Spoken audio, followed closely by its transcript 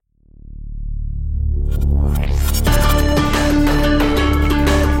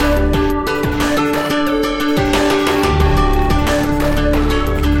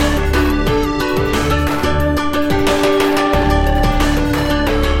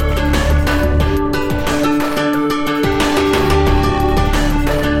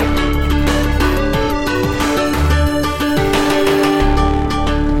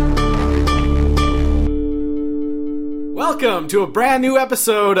to a brand new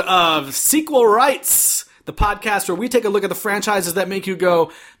episode of Sequel Rights, the podcast where we take a look at the franchises that make you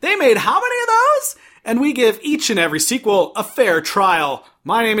go, they made how many of those? And we give each and every sequel a fair trial.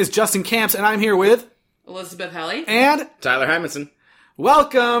 My name is Justin Camps, and I'm here with Elizabeth Helly and Tyler Hymanson.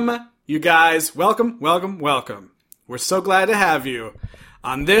 Welcome, you guys. Welcome. We're so glad to have you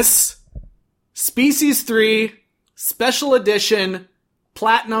on this Species 3 Special Edition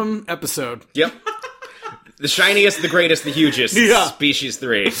Platinum episode. Yep. The shiniest, the greatest, the hugest. Yeah. Species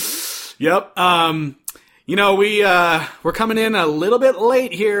 3. Yep. We're coming in a little bit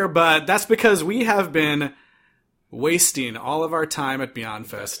late here, but that's because we have been wasting all of our time at Beyond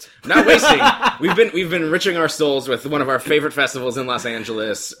Fest. Not wasting. We've been enriching our souls with one of our favorite festivals in Los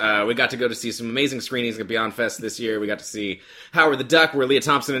Angeles. We got to go to see some amazing screenings at Beyond Fest this year. We got to see Howard the Duck, where Leah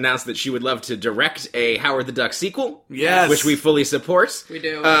Thompson announced that she would love to direct a Howard the Duck sequel. Yes. Which we fully support. We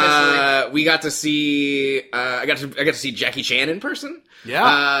do. We got to see I got to see Jackie Chan in person.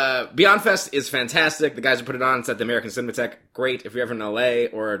 Yeah. Beyond Fest is fantastic. The guys who put it on, it's at the American Cinematheque. Great. If you're ever in LA,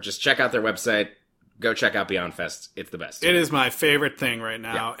 or just check out their website, go check out Beyond Fest. It's the best. It is my favorite thing right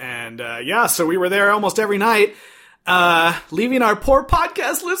now. Yeah. And so we were there almost every night, leaving our poor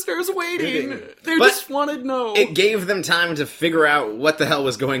podcast listeners waiting. They just wanted to know. It gave them time to figure out what the hell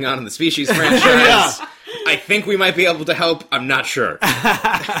was going on in the Species franchise. Yeah. I think we might be able to help. I'm not sure.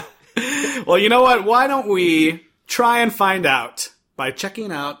 Well, you know what? Why don't we try and find out by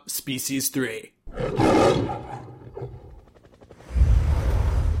checking out Species 3.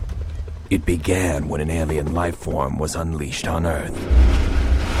 It began when an alien life form was unleashed on Earth.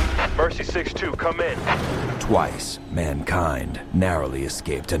 Mercy 6-2, come in. Twice, mankind narrowly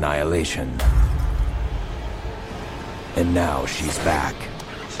escaped annihilation. And now she's back.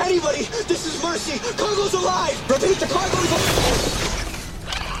 Anybody, this is Mercy. Cargo's alive. Repeat, the cargo's alive.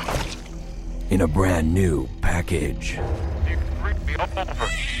 In a brand new package. You can read me over.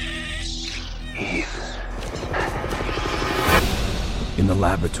 In the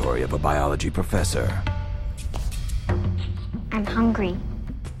laboratory of a biology professor. I'm hungry.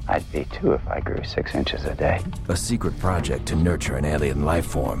 I'd be too if I grew 6 inches a day. A secret project to nurture an alien life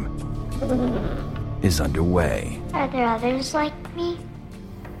form is underway. Are there others like me?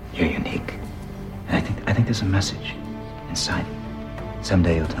 You're unique. And I think there's a message inside you.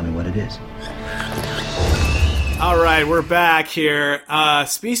 Someday you'll tell me what it is. All right, we're back here.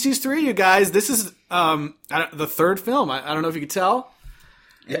 Species 3, you guys. This is the third film. I don't know if you could tell.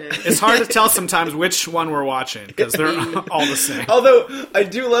 It's hard to tell sometimes which one we're watching because they're all the same. Although, I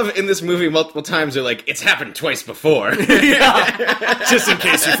do love in this movie multiple times they're like, it's happened twice before. Yeah, just in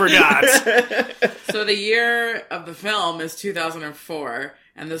case you forgot. So the year of the film is 2004,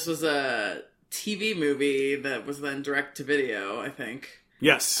 and this was a TV movie that was then direct to video, I think.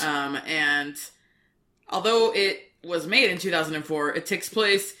 Yes. And although it was made in 2004, it takes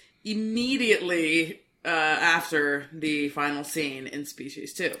place immediately after the final scene in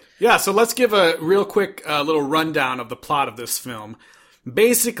Species 2. Yeah, so let's give a real quick little rundown of the plot of this film.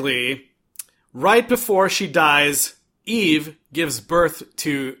 Basically, right before she dies, Eve gives birth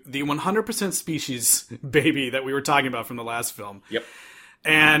to the 100% species baby that we were talking about from the last film. Yep.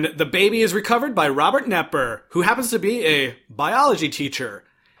 And the baby is recovered by Robert Knepper, who happens to be a biology teacher.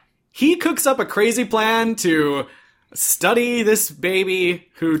 He cooks up a crazy plan to study this baby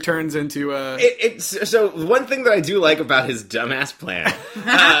who turns into a... So one thing that I do like about his dumbass plan...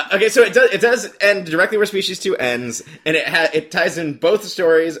 okay, so it does end directly where Species 2 ends, and it ties in both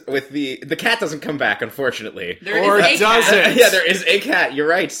stories with the cat doesn't come back, unfortunately. Or does it? Yeah, there is a cat. You're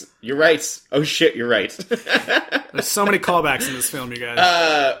right. Oh shit, you're right. There's so many callbacks in this film, you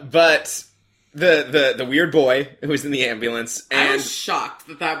guys. But... The weird boy who was in the ambulance, and I was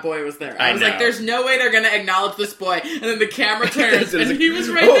shocked that boy was there. I was know. like, there's no way they're going to acknowledge this boy. And then the camera turns, and he was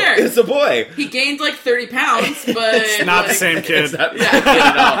right oh, there. It's a boy. He gained like 30 pounds, but... It's not the same kid. It's not the same kid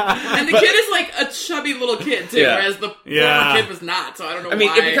at all. And the kid is like a chubby little kid, too, whereas the former kid was not, so I don't know why. I mean,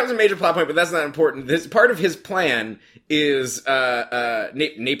 it becomes a major plot point, but that's not important. Part of his plan is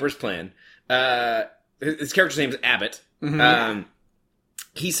Naper's plan. His character's name is Abbott. Mm-hmm.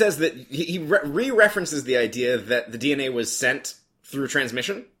 He says that he re-references the idea that the DNA was sent through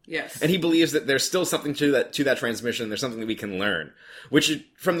transmission. Yes. And he believes that there's still something to that transmission. There's something that we can learn. Which,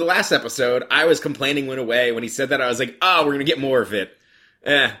 from the last episode, I was complaining went away. When he said that, I was like, we're going to get more of it.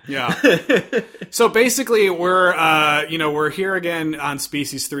 Yeah. So basically, we're here again on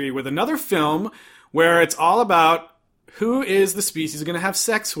Species 3 with another film where it's all about who is the species going to have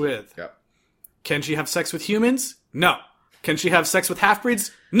sex with. Yep. Can she have sex with humans? No. Can she have sex with half-breeds?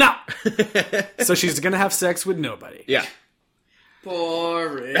 No. So she's going to have sex with nobody. Yeah.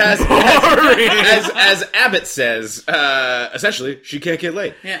 Boring. As Abbott says, essentially, she can't get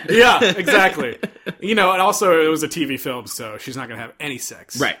laid. Yeah. Yeah, exactly. And also it was a TV film, so she's not going to have any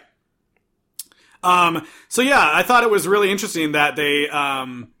sex. Right. So yeah, I thought it was really interesting that they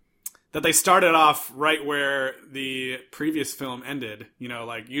started off right where the previous film ended.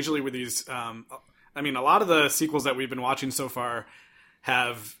 Usually with these, a lot of the sequels that we've been watching so far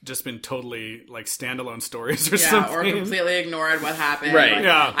have just been totally standalone stories or something. Or completely ignored what happened. Right.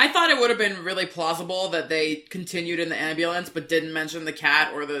 Yeah. I thought it would have been really plausible that they continued in the ambulance but didn't mention the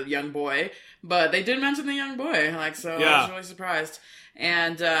cat or the young boy. But they did mention the young boy, so I was really surprised.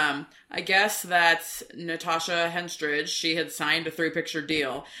 And I guess that Natasha Henstridge, she had signed a 3-picture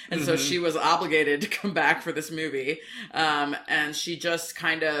deal, and so she was obligated to come back for this movie. And she just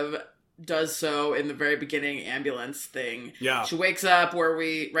kind of does so in the very beginning ambulance thing. Yeah. She wakes up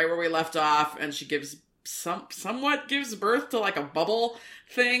right where we left off, and she somewhat gives birth to a bubble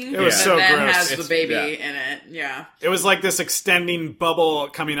thing. It was and so then gross. has the baby in it. Yeah. It was like this extending bubble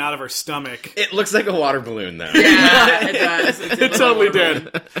coming out of her stomach. It looks like a water balloon, though. Yeah, it does. It totally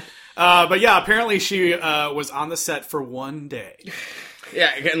did. But yeah, apparently she was on the set for one day. Yeah,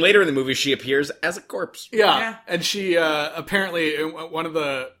 and later in the movie, she appears as a corpse. Yeah. And she apparently, in one of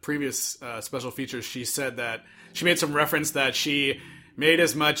the previous special features, she said that she made some reference that she made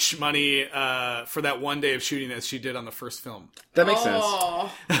as much money for that one day of shooting as she did on the first film. That makes sense.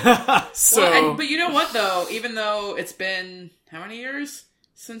 So, but you know what, though? Even though it's been, how many years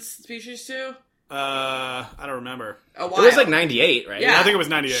since Species 2? I don't remember. A while. It was 98, right? Yeah. I think it was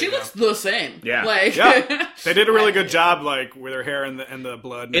 98. She looks the same. Yeah. Yeah. They did a really good job, with her hair and the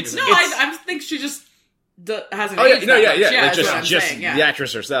blood. And It's- everything. I think she just hasn't Oh, yeah, aged no, that yeah, much. yeah. Like, that's what I'm just saying, yeah. the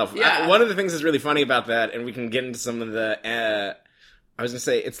actress herself. Yeah. One of the things that's really funny about that, and we can get into some of the, I was going to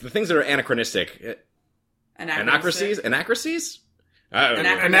say, it's the things that are anachronistic. Anacracies? Anachronistic.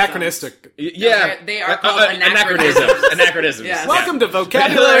 Yeah. They are called anachronisms. Anachronisms. Yes. Welcome to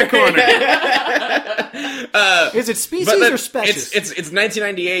Vocabulary Corner. Is it species or species? It's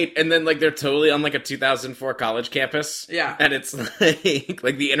 1998, and then they're totally on a 2004 college campus. Yeah. And it's like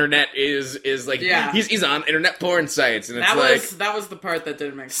the internet is Yeah. he's on internet porn sites, and it's that was the part that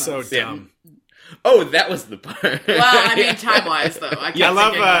didn't make So sense. dumb. Oh, that was the part. Well, I mean, time-wise, though. I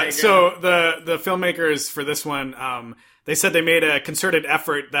love the filmmakers for this one. They said they made a concerted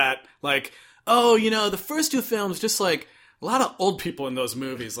effort that the first two films just a lot of old people in those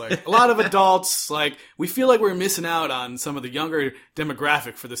movies, a lot of adults. We feel like we're missing out on some of the younger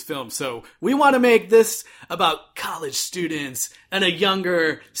demographic for this film, so we want to make this about college students and a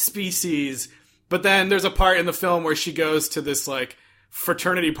younger species. But then there's a part in the film where she goes to this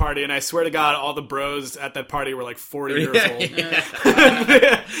fraternity party, and I swear to God, all the bros at that party were 40 years old.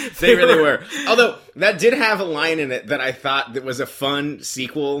 They really were. Although that did have a line in it that I thought that was a fun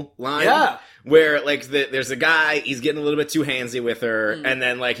sequel line. Yeah. Where there's a guy, he's getting a little bit too handsy with her, and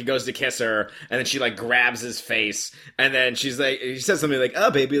then he goes to kiss her, and then she grabs his face, and then she says something like,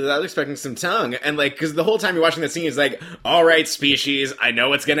 "Oh baby, I was expecting some tongue," and because the whole time you're watching that scene, it's all right, Species, I know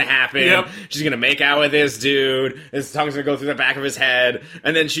what's gonna happen. Yep. She's gonna make out with this dude. His tongue's gonna go through the back of his head,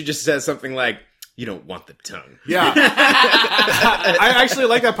 and then she just says something like, "You don't want the tongue." Yeah. I actually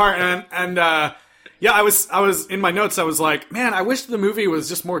like that part, and yeah, I was in my notes. I was like, man, I wish the movie was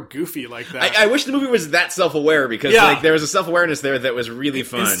just more goofy like that. I wish the movie was that self-aware because there was a self-awareness there that was really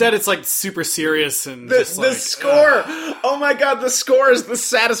fun. Instead, it's super serious and the score. Oh my god, the score is the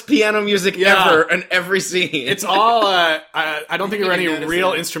saddest piano music ever in every scene. It's all. I don't think there were any notice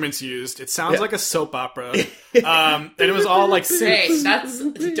real it. instruments used. It sounds like a soap opera, and it was all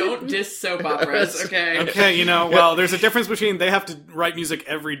synths. Hey, don't diss soap operas, okay? Okay, well, there's a difference between they have to write music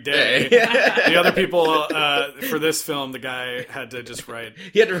every day. The other people, for this film, the guy had to just write.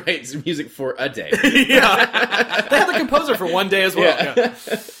 He had to write some music for a day. Yeah, they had the composer for one day as well.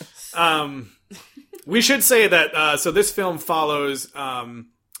 Yeah. We should say that. So this film follows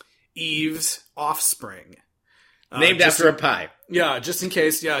Eve's offspring, named after a pie. Yeah, just in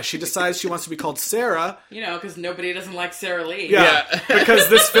case. Yeah, she decides she wants to be called Sarah. Because nobody doesn't like Sarah Lee. Yeah, because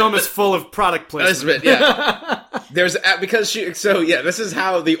this film is full of product placement. Yeah. There's because she. So yeah, this is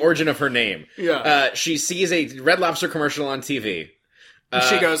how the origin of her name. Yeah. She sees a Red Lobster commercial on TV.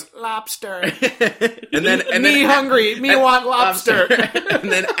 She goes, lobster. and then me hungry. Me want lobster.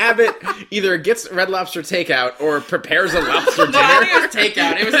 And then Abbott either gets Red Lobster takeout or prepares a lobster dinner. No, I think it was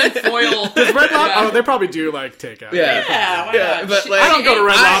takeout. It was in foil. Does Red Lobster? Oh, they probably do takeout. Yeah, why not? But I don't go to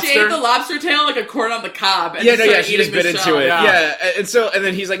Red Lobster. She ate the lobster tail like a corn on the cob. And She just bit into it. Yeah. And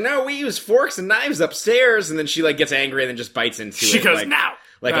then he's like, no, we use forks and knives upstairs. And then she gets angry and then just bites into it. She goes, now.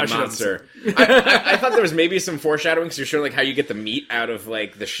 like No, a she monster. I thought there was maybe some foreshadowing because you're showing like how you get the meat out of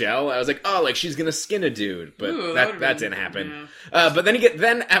like the shell. I was like, oh, like she's gonna skin a dude, but Ooh, that been, didn't happen. Yeah. But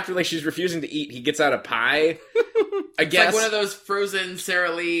then after like she's refusing to eat, he gets out a pie. I It's guess like one of those frozen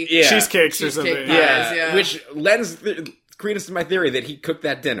Sara Lee. Yeah. Cheesecakes or Cheesecake something. pies. Yeah, Yeah. which lends credence to my theory that he cooked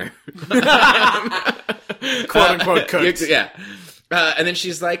that dinner. Quote unquote cooked. Yeah. And then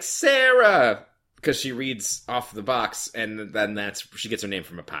she's like, Sarah, because she reads off the box, and then she gets her name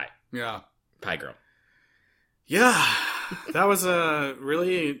from a pie. Yeah. Pie girl. Yeah. That was a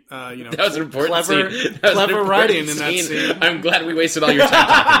really, That was an important clever, scene. That was an clever important writing in that scene. I'm glad we wasted all your time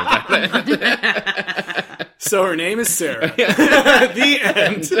talking about that. So her name is Sarah. The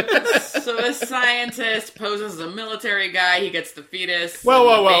end. So this scientist poses as a military guy. He gets the fetus. Whoa, and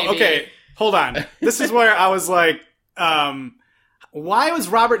whoa, the whoa. baby. Okay, hold on. This is where I was like, why was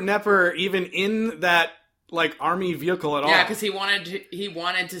Robert Knepper even in that like army vehicle at all? Yeah, because he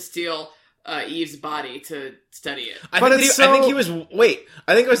wanted to steal Eve's body to study it. I But think it's he was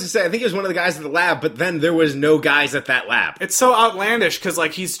one of the guys at the lab, but then there was no guys at that lab. It's so outlandish because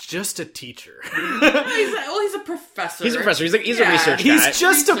like he's just a teacher. He's a professor. He's a professor. He's a Yeah. research guy. He's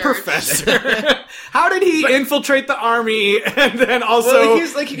just a Research. professor. How did he infiltrate the army and then also Well,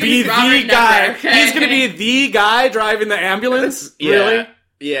 he's like- be he's the Robert guy? Knepper, okay. He's going to be the guy driving the ambulance? Yeah. Really?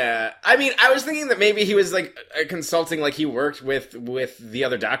 Yeah. I mean, I was thinking that maybe he was like consulting, like he worked with the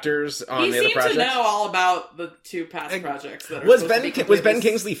other doctors on He the other seemed projects. to know all about the two past projects that are Was supposed to be Ben completely-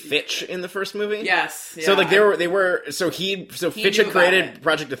 Kingsley Fitch in the first movie? Yes. So yeah. like they were so Fitch knew had about created it.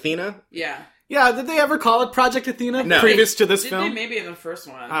 Project Athena. Yeah. Yeah, did they ever call it Project Athena No. previous to this Did film? they maybe in the first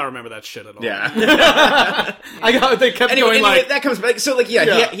one? I don't remember that shit at all. Yeah. They kept Anyway, going like, that comes back. So like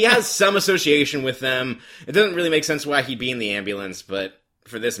Yeah. he has some association with them. It doesn't really make sense why he'd be in the ambulance, but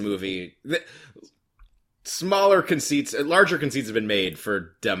for this movie, larger conceits have been made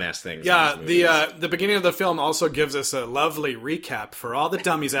for dumbass things. yeah, in these movies. the beginning of the film also gives us a lovely recap for all the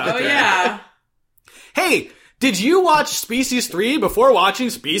dummies out Oh there. yeah. Hey, did you watch Species 3 before watching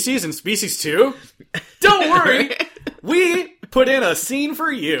Species and Species 2? Don't worry, we put in a scene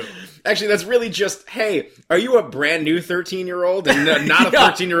for you. Actually, that's really just, hey, are you a brand new 13-year-old and not a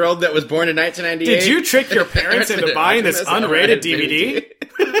Yeah. 13-year-old that was born in 1998? Did you trick your parents into buying this unrated DVD?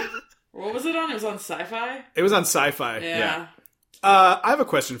 What was it on? It was on Sci-Fi. It was on Sci-Fi. Yeah. I have a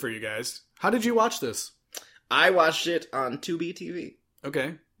question for you guys. How did you watch this? I watched it on Tubi TV.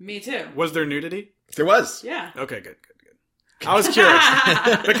 Okay. Me too. Was there nudity? There was. Yeah. Okay, good. I was curious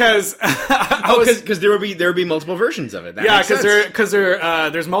because I was Because there would be multiple versions of it. That yeah, makes sense. because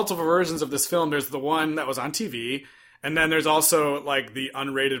there's multiple versions of this film. There's the one that was on TV, and then there's also like the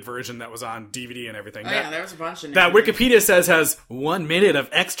unrated version that was on DVD and everything. Oh yeah, there was a bunch of That Wikipedia says has 1 minute of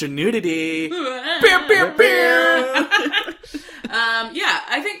extra nudity. Beer, beer, beer. Yeah,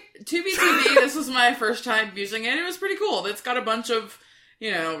 I think Tubi TV. This was my first time using it. It was pretty cool. It's got a bunch of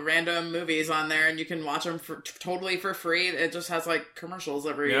random movies on there, and you can watch them totally for free. It just has like commercials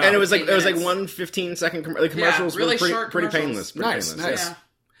every. And it was like 15 minutes. 1 15-second commercials really were pretty, short pretty commercials. painless. Pretty Nice, painless,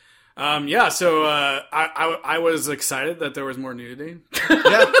 nice. Yeah. So I was excited that there was more nudity.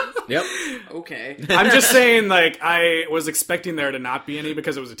 Yeah. Yep. Okay. I'm just saying, like, I was expecting there to not be any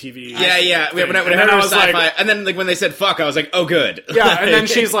because it was a TV. Yeah. When I And heard then it I was was sci-fi, like- and then like when they said "fuck," I was like, "Oh, good." Yeah, and then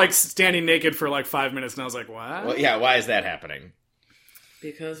she's like standing naked for like 5 minutes, and I was like, what? Well, yeah. Why is that happening?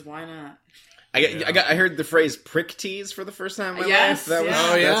 Because why not? I heard the phrase "prick tease" for the first time in my Yes, life. That was, yeah.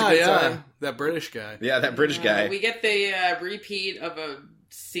 Oh that's a good yeah. time. That British guy. Yeah, that British guy. We get the repeat of a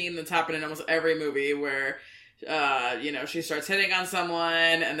scene that's happened in almost every movie where, she starts hitting on someone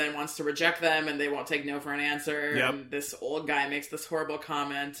and then wants to reject them and they won't take no for an answer. Yep. And this old guy makes this horrible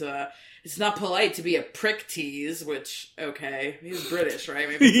comment, it's not polite to be a prick tease, which, okay, he's British, right?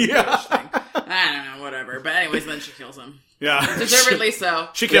 Maybe it's a Yeah. British thing. I don't know, whatever. But anyways, then she kills him. Yeah. Deservedly so.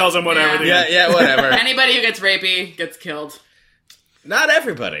 She kills him, whatever. Yeah. Yeah, whatever. Anybody who gets rapey gets killed. Not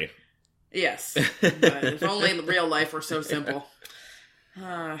everybody. Yes. But if only real life were so simple.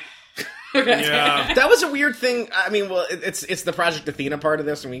 Yeah. That was a weird thing. I mean, well, it's the Project Athena part of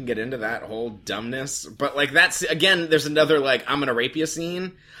this, and we can get into that whole dumbness. But like, that's again, there's another like I'm gonna rape you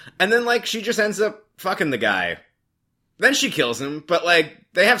scene, and then like she just ends up fucking the guy. Then she kills him, but like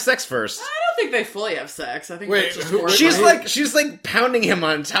they have sex first. I don't think they fully have sex. I think Wait, that's just who- horrifying. She's like pounding him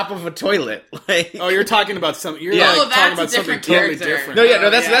on top of a toilet. Like, Oh, you're talking about something. You're Yeah. like Oh, talking that's about a something different totally character. different. no, yeah, no,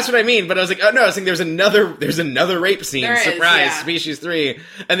 that's yeah. that's what I mean. But I was like, oh no, I was like, there's another rape scene. There is, Surprise, yeah. Species 3,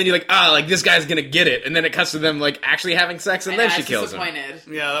 and then you're like, like this guy's gonna get it, and then it cuts to them like actually having sex, and then I she was kills him. disappointed.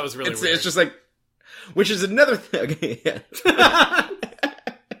 Yeah, that was really weird. It's just like, which is another thing. Okay, yeah.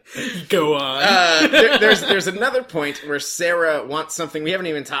 Go on. There's another point where Sarah wants something we haven't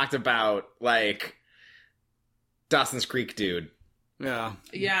even talked about, like Dawson's Creek dude. Yeah.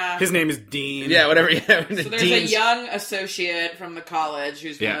 Yeah. His name is Dean. Yeah, whatever. Yeah. So there's a young associate from the college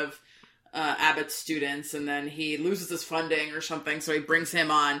who's one of Abbott's students, and then he loses his funding or something, so he brings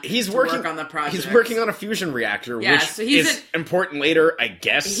him on to work on the project. He's working on a fusion reactor, which so is important later, I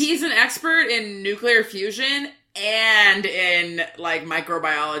guess. He's an expert in nuclear fusion and in, like,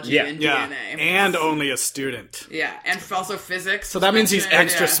 microbiology and DNA. And only a student. Yeah, and also physics. So that means he's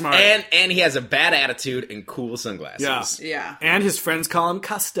extra smart. And he has a bad attitude and cool sunglasses. Yeah. And his friends call him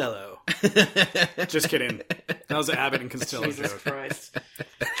Costello. Just kidding. That was an Abbott and Costello Jesus joke. Christ.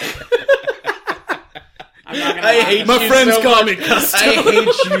 I'm not gonna I hate My you friends so call much. me Costello. I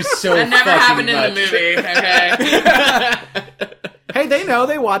hate you so That never fucking happened in much. the movie, okay? Hey, they know.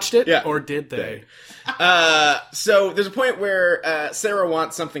 They watched it. Yeah. Or did they? So there's a point where Sarah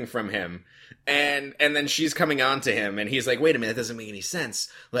wants something from him, and then she's coming on to him, and he's like, "Wait a minute, that doesn't make any sense.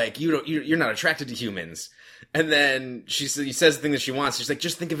 Like, you're not attracted to humans." And then he says the thing that she wants. She's like,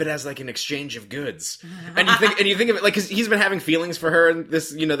 "Just think of it as like an exchange of goods." And you think of it like, because he's been having feelings for her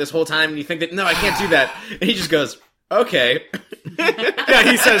this whole time, and you think that no, I can't do that. And he just goes, "Okay."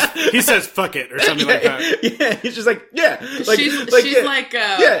 Yeah, he says fuck it or something like that. Yeah, he's just like, yeah. Like, she's yeah, like,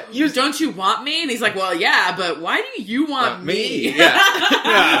 yeah, don't you want me? And he's like, well, yeah, but why do you want me?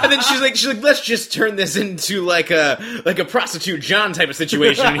 Yeah. And then she's like, let's just turn this into like a prostitute John type of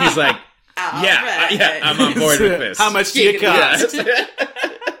situation. And he's like, yeah, I'm on board with this. How much do you cost? Yeah.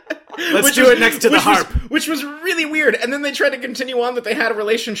 Let's do it next to the harp. Which was really weird. And then they tried to continue on that they had a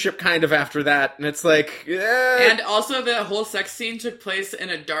relationship kind of after that. And it's like, yeah. And also the whole sex scene took place in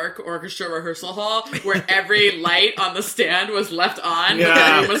a dark orchestra rehearsal hall where every light on the stand was left on.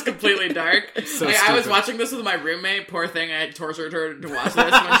 Yeah. The room was completely dark. So like, I was stupid. watching this with my roommate. Poor thing. I tortured her to watch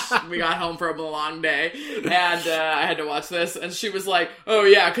this when we got home from a long day. And I had to watch this. And she was like, oh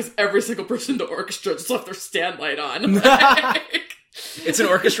yeah, because every single person in the orchestra just left their stand light on. Like, It's an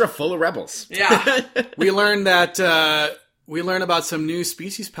orchestra full of rebels. yeah. We learn about some new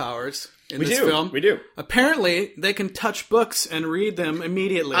species powers in this film. We do. Apparently, they can touch books and read them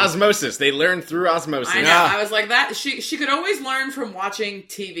immediately. Osmosis. They learn through osmosis. I know. Yeah. I was like that. She could always learn from watching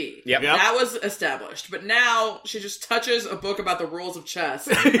TV. Yep. That was established. But now she just touches a book about the rules of chess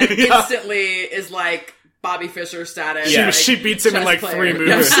and instantly is like Bobby Fischer status. Yeah. like, She beats him in chess like player. 3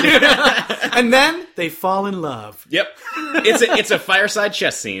 moves. And then they fall in love. Yep. It's a fireside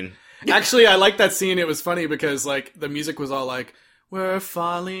chess scene. Actually, I like that scene. It was funny because like the music was all like, we're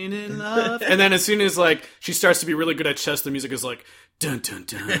falling in love. And then as soon as like she starts to be really good at chess, the music is like, dun dun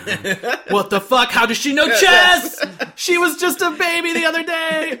dun. What the fuck? How does she know chess? She was just a baby the other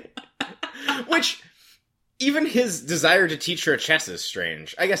day. Which, even his desire to teach her chess is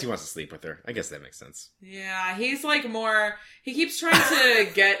strange. I guess he wants to sleep with her. I guess that makes sense. Yeah, he's like more. He keeps trying to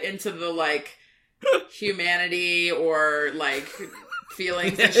get into the like humanity or like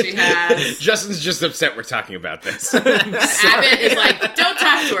feelings that she has. Justin's just upset we're talking about this. Abbott is like, don't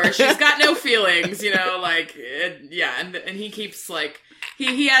talk to her. She's got no feelings, like, yeah. And he keeps like,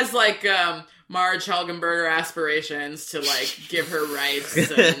 he has like, Marge Helgenberger aspirations to like give her rights.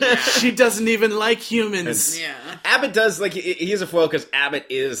 And, yeah. She doesn't even like humans. Yeah. Abbott does, like, he is a foil because Abbott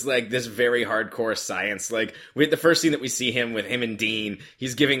is, like, this very hardcore science. Like, with the first scene that we see him with him and Dean,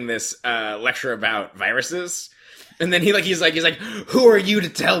 he's giving this lecture about viruses. And then he's like, who are you to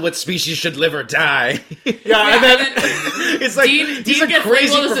tell what species should live or die? Yeah, and then it's like, Dean he's a gets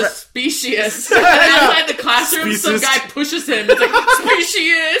crazy labeled as a speciest. And outside the classroom, some Speciest. guy pushes him. It's like,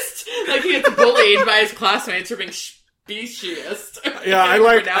 speciest! Like, he gets bullied by his classmates for being speciest. Yeah, I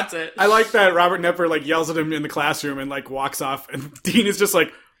can't pronounce it. like that Robert Knepper like yells at him in the classroom and like walks off, and Dean is just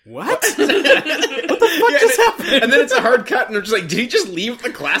like, what? What the fuck just happened? And then it's a hard cut, and they're just like, did he just leave the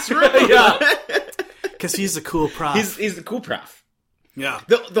classroom? Yeah. Because he's a cool prof. He's the cool prof. Yeah.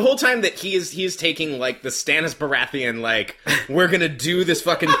 The whole time that he is taking, like, the Stannis Baratheon, like, we're gonna do this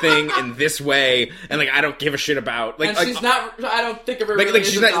fucking thing in this way, and, like, I don't give a shit about, like... And like, she's not, I don't think of her like, really like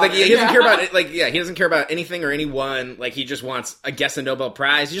she's as a not, like, daughter. he doesn't care about it, like, yeah, he doesn't care about anything or anyone, like, he just wants, I guess, a Nobel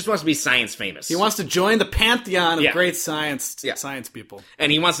Prize, he just wants to be science famous. He wants to join the pantheon of Yeah. great science people.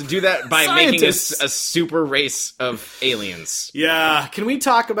 And he wants to do that by making a Scientists. super race of aliens. Yeah. Can we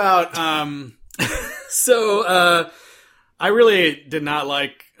talk about, I really did not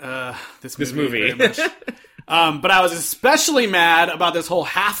like this movie. Very much. But I was especially mad about this whole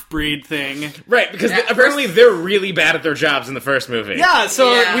half-breed thing. Right, because Yeah, apparently they're really bad at their jobs in the first movie. Yeah,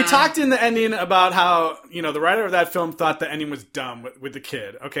 so Yeah. we talked in the ending about how, the writer of that film thought the ending was dumb with the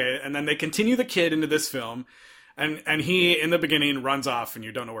kid. Okay, and then they continue the kid into this film. And he, in the beginning, runs off and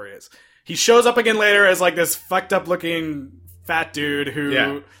you don't know where he is. He shows up again later as like this fucked up looking fat dude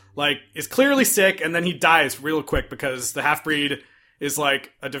who like is clearly sick, and then he dies real quick because the half-breed is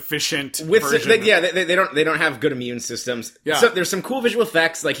like a deficient version. They don't have good immune systems. Yeah. So there's some cool visual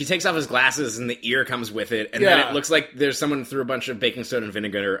effects. Like he takes off his glasses and the ear comes with it, and then it looks like there's someone threw a bunch of baking soda and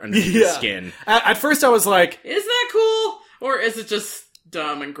vinegar underneath his skin. At first I was like, is that cool? Or is it just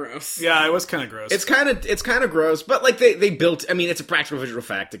dumb and gross? Yeah, it was kind of gross. It's kind of gross, but like they built. I mean, it's a practical visual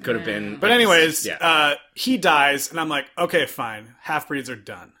effect. It could have been. But anyways, he dies, and I'm like, okay, fine. Half-breeds are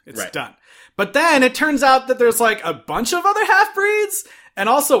done. It's done. But then it turns out that there's like a bunch of other half-breeds, and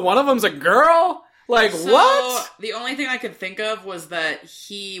also one of them's a girl. Like, what? The only thing I could think of was that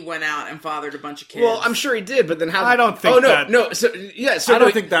he went out and fathered a bunch of kids. Well, I'm sure he did, but then how? I don't think that. No. So I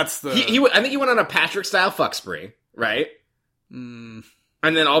don't think that's the. I think he went on a Patrick-style fuck spree, right? And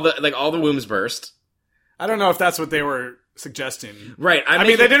then all the wombs burst. I don't know if that's what they were suggesting. Right. I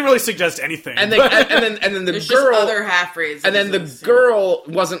mean, they didn't really suggest anything. And then the There's girl, just other half-breeds. and then the girl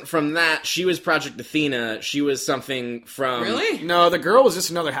wasn't from that. She was Project Athena. She was something from. Really? No, the girl was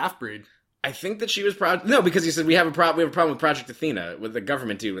just another half-breed. I think that she was No, because he said we have a problem with Project Athena with the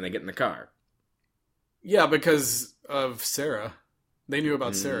government dude when they get in the car. Yeah, because of Sarah. They knew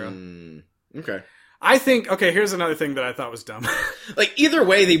about Sarah. Okay. I think, okay, here's another thing that I thought was dumb. Like, either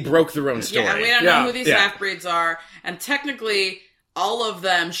way, they broke their own story. Yeah, and we don't know who these half-breeds are, and technically, all of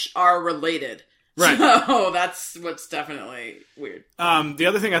them are related. Right. So, that's what's definitely weird. The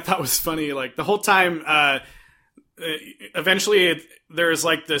other thing I thought was funny, like, the whole time, eventually, there's,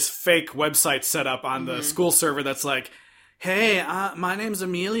 like, this fake website set up on the school server that's like, hey, my name's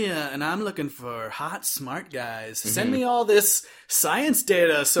Amelia, and I'm looking for hot, smart guys. Send me all this science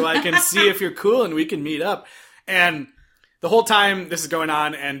data so I can see if you're cool and we can meet up. And the whole time this is going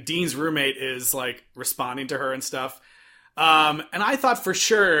on, and Dean's roommate is, like, responding to her and stuff. And I thought for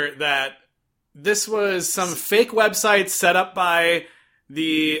sure that this was some fake website set up by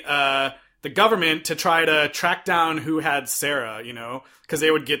the government to try to track down who had Sarah, you know? Because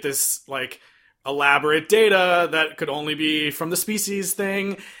they would get this, like, elaborate data that could only be from the species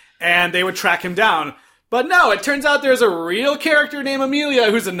thing, and they would track him down. But no, it turns out there's a real character named Amelia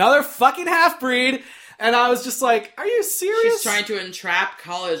who's another fucking half-breed, and I was just like, are you serious? She's trying to entrap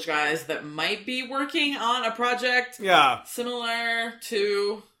college guys that might be working on a project similar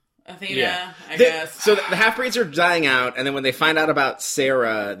to Athena, I guess. So the half-breeds are dying out, and then when they find out about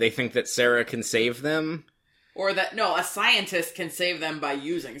Sarah, they think that Sarah can save them. Or that, no, a scientist can save them by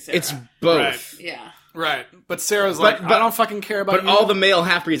using Sarah. It's both. Right. Yeah. Right. But Sarah's like, I don't fucking care about you. But all the male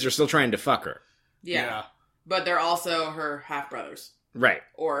half-breeds are still trying to fuck her. Yeah. But they're also her half-brothers. Right.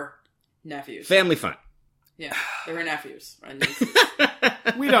 Or nephews. Family fun. Yeah. They're her nephews.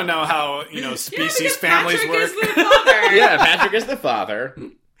 We don't know how, species families work. Patrick is the father. Yeah, Patrick is the father.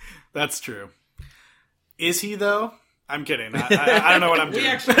 That's true. Is he, though? I'm kidding. I don't know what I'm doing.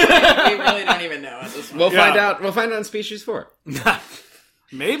 We really don't even know at this point. We'll find out. We'll find out in Species 4.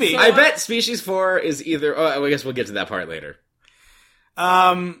 Maybe. I bet Species 4 is either... Oh, I guess we'll get to that part later.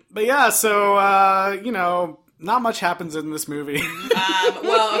 But yeah, so, not much happens in this movie.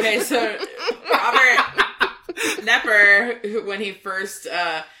 Well, okay, so Robert Knepper, when he first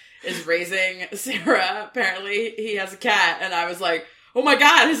is raising Sarah, apparently he has a cat, and I was like, oh my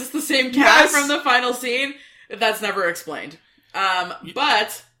god, is this the same cat from the final scene? That's never explained.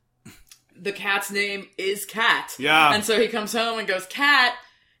 But the cat's name is Cat. Yeah. And so he comes home and goes, Cat,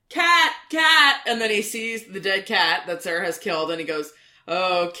 Cat, Cat. And then he sees the dead cat that Sarah has killed, and he goes,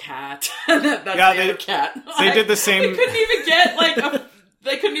 oh, Cat. That's the other cat. They did the same. They couldn't even get,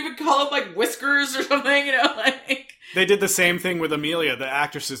 they couldn't even call him, Whiskers or something, They did the same thing with Amelia. The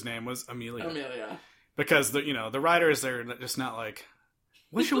actress's name was Amelia. Amelia. Because, the writers, they're just not like...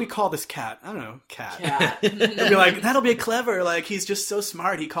 What should we call this cat? I don't know, cat. They'll be like, that'll be clever. Like, he's just so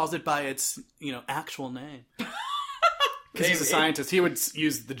smart. He calls it by its, actual name. Because he's a scientist. He would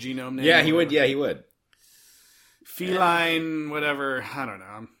use the genome name. Yeah, he would. Yeah, he would. Feline, whatever. I don't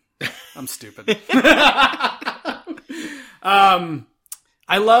know. I'm stupid.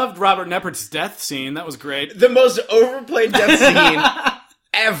 I loved Robert Knepper's death scene. That was great. The most overplayed death scene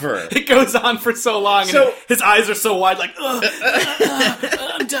ever. It goes on for so long, and his eyes are so wide, like,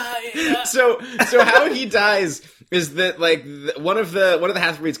 I'm dying. So how he dies is that one of the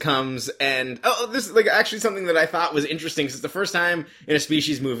half-breeds comes, and this is actually something that I thought was interesting, because it's the first time in a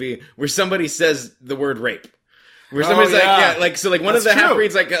Species movie where somebody says the word rape. Where somebody's yeah. one of the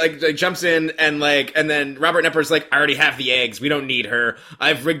half-breeds like jumps in and then Robert Knepper's like, I already have the eggs, we don't need her.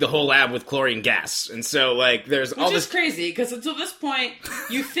 I've rigged the whole lab with chlorine gas. And so there's all this... Which is crazy, because until this point,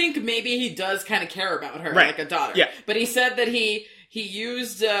 you think maybe he does kind of care about her, right. like a daughter. Yeah. But he said that he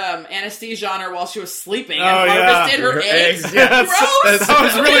used anesthesia on her while she was sleeping and harvested her eggs. Yeah. Gross! That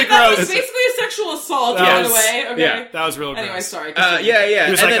was really gross. That was basically a sexual assault, by the way. Okay. Yeah. That was real gross. Anyway, sorry.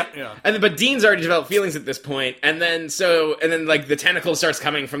 But Dean's already developed feelings at this point, and then the tentacle starts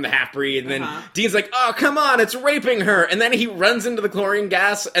coming from the half-breed, and then Dean's like, oh, come on, it's raping her, and then he runs into the chlorine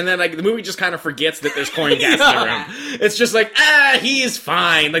gas, and then the movie just kind of forgets that there's chlorine gas in the room. It's just like, he's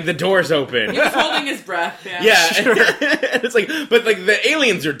fine, the door's open. He was holding his breath, yeah. Yeah, sure. And it's but the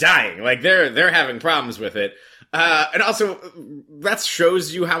aliens are dying, they're having problems with it. And also, that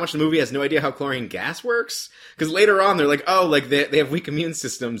shows you how much the movie has no idea how chlorine gas works. Because later on, they're like, oh, they have weak immune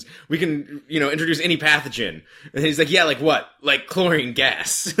systems. We can, introduce any pathogen. And he's like, yeah, what? Chlorine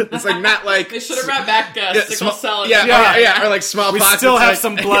gas. It's not They should have brought back sickle cell. Yeah, or smallpox. We still have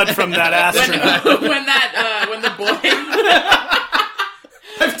some blood from that astronaut. when the boy...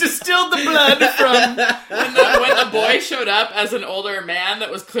 I've distilled the blood from... When the boy showed up as an older man that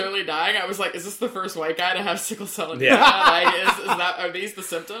was clearly dying, I was like, is this the first white guy to have sickle cell anemia? Are these the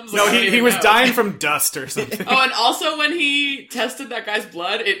symptoms? No, he was dying from dust or something. Oh, and also when he tested that guy's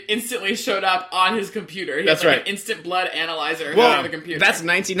blood, it instantly showed up on his computer. He That's had right. An instant blood analyzer on the computer. That's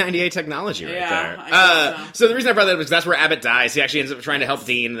 1998 technology right there. I guess so the reason I brought that up is that's where Abbott dies. He actually ends up trying to help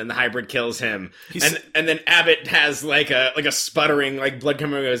Dean, and then the hybrid kills him. And then Abbott has a sputtering, blood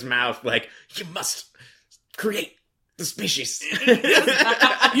coming out of his mouth, you must create the species.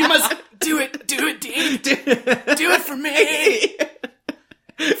 You must do it, Dean. Do it for me.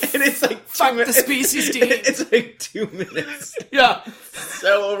 And it's fuck the species, Dean. It's 2 minutes. Yeah.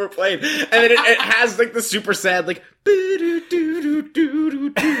 So overplayed. And then it has the super sad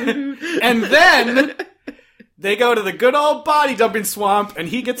and then they go to the good old body dumping swamp, and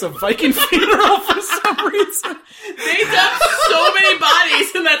he gets a Viking funeral for some reason. They dumped so many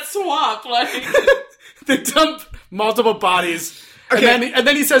bodies in that swamp. They dump multiple bodies, and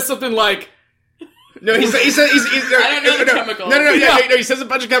then he says something like, No, he says I don't know the chemicals. No, he says a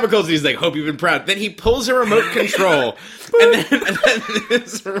bunch of chemicals, and he's like, hope you've been proud. Then he pulls a remote control, and then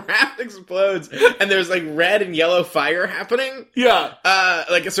this raft explodes, and there's red and yellow fire happening. Yeah.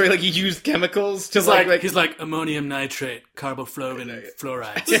 He used chemicals to he's like ammonium nitrate, carbofluorine,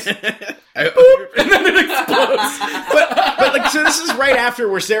 fluoride. And then it explodes. But so this is right after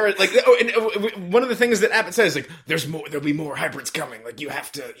where Sarah, one of the things that Abbott says, there'll be more hybrids coming. You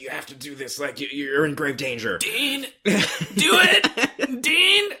have to do this. You're in grave danger. Dean, do it.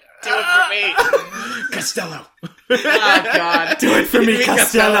 Dean, do it for me. Costello. Oh, God. Do it for me,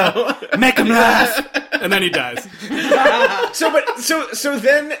 Costello. Make him laugh. And then he dies. So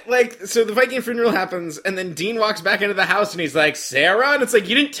then the Viking funeral happens, and then Dean walks back into the house, and he's like, Sarah? And it's you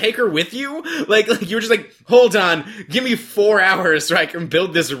didn't take her with you? You were just hold on, give me 4 hours so I can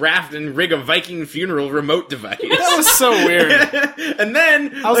build this raft and rig a Viking funeral remote device. That was so weird. And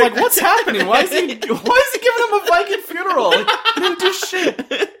then I was like, what's happening? Why is he giving him a Viking funeral? He didn't do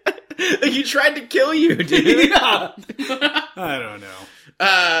shit. He tried to kill you, dude. Yeah. I don't know.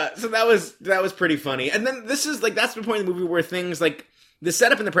 So that was pretty funny. And then this is that's the point of the movie where things the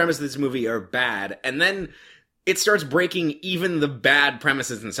setup and the premise of this movie are bad, and then it starts breaking even the bad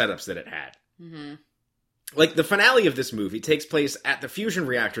premises and setups that it had. Mm-hmm. The finale of this movie takes place at the fusion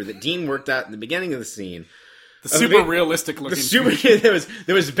reactor that Dean worked at in the beginning of the scene. The super realistic looking.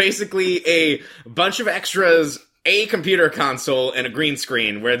 There was basically a bunch of extras, a computer console, and a green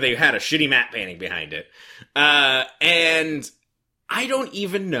screen where they had a shitty matte painting behind it. And I don't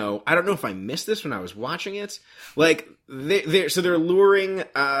know if I missed this when I was watching it. They're luring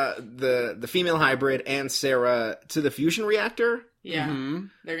the female hybrid and Sarah to the fusion reactor. Yeah. Mm-hmm.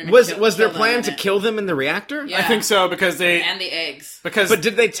 They're gonna was their plan to kill them in the reactor? Yeah. I think so, because they... And the eggs. But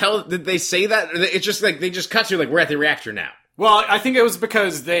did they say that? It's just they just cut to we're at the reactor now. Well, I think it was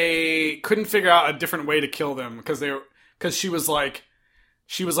because they couldn't figure out a different way to kill them, because she was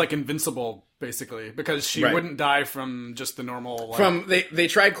invincible, basically, because she wouldn't die from just the normal... They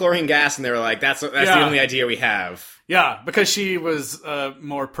tried chlorine gas, and they were like, that's the only idea we have. Yeah, because she was a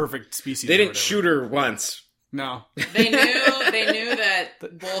more perfect species. They didn't shoot her once. No. They knew that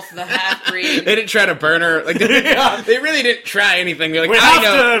both the half-breed... They didn't try to burn her. They really didn't try anything. They're we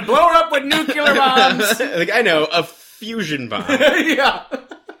have to blow her up with nuclear bombs! I know, a fusion bomb. Yeah.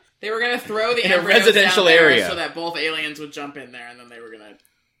 They were going to throw the in a embryos residential down there area so that both aliens would jump in there, and then they were going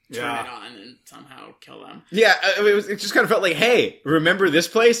to turn it on and somehow kill them. Yeah, it just kind of felt like, hey, remember this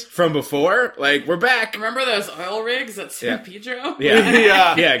place from before? Like, we're back. Remember those oil rigs at San Pedro?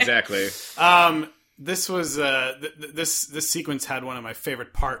 Yeah, yeah, exactly. This was this sequence had one of my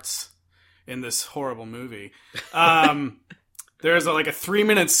favorite parts in this horrible movie. There's like a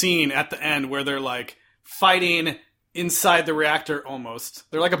 3-minute scene at the end where they're like fighting inside the reactor almost.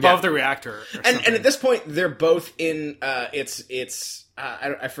 They're like above the reactor. And at this point, they're both in.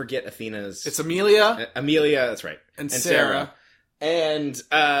 I forget Athena's. It's Amelia. Amelia, that's right, and Sarah. And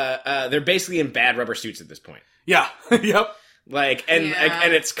they're basically in bad rubber suits at this point. Yeah. Yep.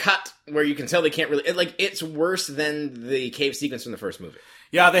 And it's cut where you can tell they can't really. It's worse than the cave sequence from the first movie.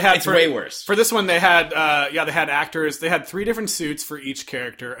 Yeah, they had. It's way worse. For this one, they had. They had actors. They had 3 different suits for each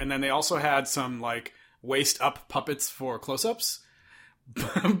character, and then they also had some like waist up puppets for close-ups.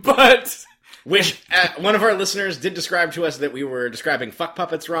 But which one of our listeners did describe to us that we were describing fuck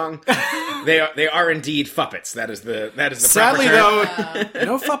puppets wrong. They are indeed fuppets. That is the sadly proper term. though,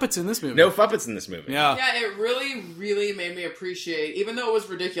 no fuppets in this movie. No fuppets in this movie. Yeah, it really, really made me appreciate, even though it was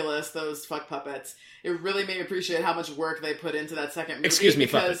ridiculous, those fuck puppets. It really made me appreciate how much work they put into that second movie. Excuse me,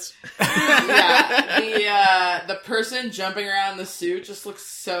 puppets. The person jumping around in the suit just looks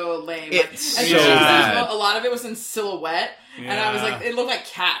so lame. It's so bad. A lot of it was in silhouette, and I was like, it looked like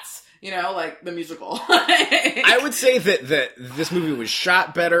Cats. Like the musical. I would say that this movie was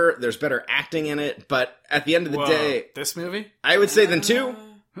shot better. There's better acting in it, but at the end of the day, this movie, I would say than 2.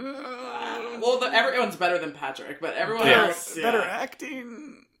 Well, everyone's better than Patrick, but everyone else better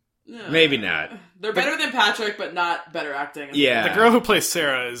acting. Maybe not. They're better than Patrick, but not better acting. Yeah, the girl who plays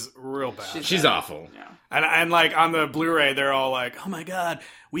Sarah is real bad. She's awful. Yeah. And like on the Blu-ray, they're all like, "Oh my god,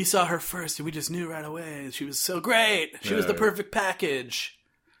 we saw her first, and we just knew right away she was so great. She was the perfect package."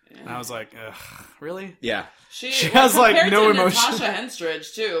 And I was like, ugh, really? Yeah. She has like no emotion. Natasha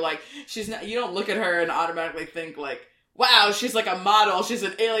Henstridge too. Like she's not. You don't look at her and automatically think like, "Wow, she's like a model. She's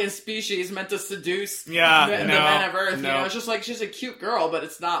an alien species meant to seduce the men of Earth." No. It's just like she's a cute girl, but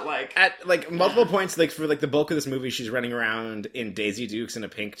it's not like at like multiple points. Like for like the bulk of this movie, she's running around in Daisy Dukes in a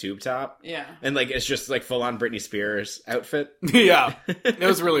pink tube top. Yeah, and like it's just like full on Britney Spears outfit. Yeah, it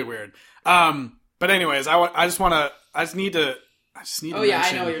was really weird. But anyways, I just need to. Oh yeah,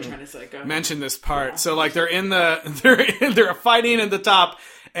 I know what you're trying to say. Go ahead. Mention this part. Yeah. So like they're fighting at the top,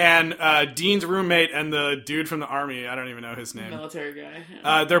 and Dean's roommate and the dude from the army, I don't even know his name. Military guy.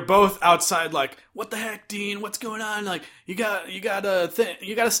 Yeah. They're both outside like, what the heck, Dean? What's going on? Like you gotta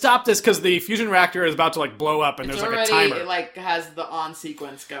stop this because the fusion reactor is about to like blow up, and there's like a timer. It like has the on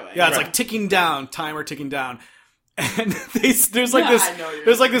sequence going. Yeah, it's like ticking down, timer ticking down, and there's like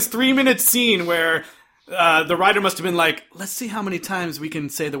this 3-minute scene where. The writer must have been like, let's see how many times we can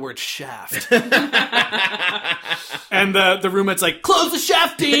say the word shaft. And the roommate's like, close the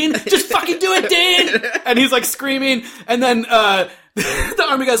shaft, Dean! Just fucking do it, Dean! And he's like screaming, and then the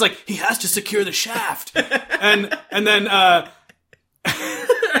army guy's like, he has to secure the shaft. And then I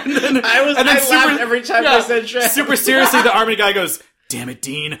laughed every time I said shaft. Super seriously, the army guy goes, damn it,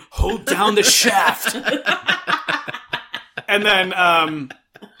 Dean, hold down the shaft. And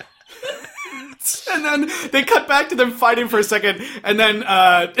then they cut back to them fighting for a second, and then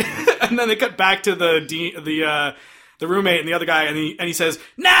they cut back to the roommate and the other guy, and he says,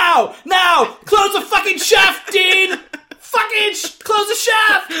 "Now, close the fucking shaft, Dean! Fucking close the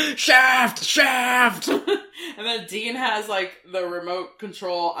shaft!" And then Dean has like the remote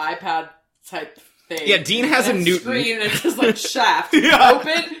control iPad type thing. Yeah, Dean has a Newton screen, and it's just like shaft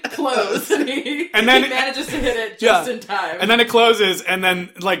open, close, and he manages to hit it just in time. And then it closes, and then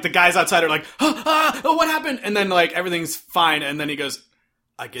like the guys outside are like, oh, what happened? And then like everything's fine, and then he goes,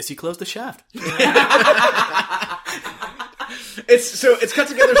 I guess he closed the shaft. It's cut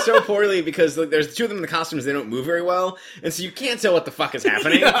together so poorly because like, there's 2 of them in the costumes, they don't move very well, and so you can't tell what the fuck is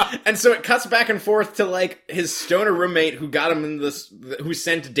happening. And so it cuts back and forth to like his stoner roommate who got him in this, who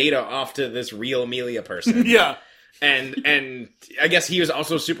sent data off to this real Amelia person. Yeah. And I guess he was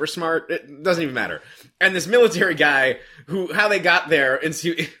also super smart. It doesn't even matter. And this military guy how they got there, and so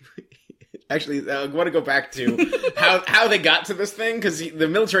actually, I want to go back to how they got to this thing, because the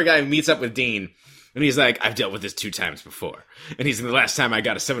military guy meets up with Dean, and he's like, I've dealt with this 2 times before. And he's the last time I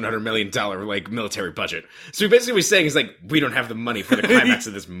got a $700 million, like, military budget. So he basically was saying, he's like, we don't have the money for the climax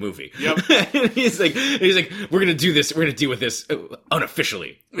of this movie. Yep. And he's like, we're going to do this, we're going to deal with this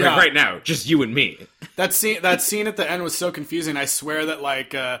unofficially. Like, right now, just you and me. That scene at the end was so confusing. I swear that,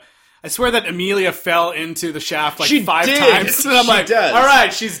 like, I swear that Amelia fell into the shaft like She 5 did. times. And I'm She like, does. all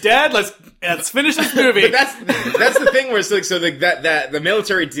right, she's dead. Let's finish this movie. But that's the thing where it's like, so that the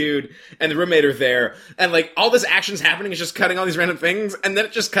military dude and the roommate are there, and like all this action's happening is just cutting all these random things, and then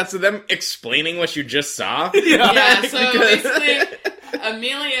it just cuts to them explaining what you just saw. Yeah, so basically,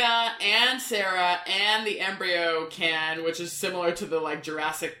 Amelia and Sarah and the embryo can, which is similar to the like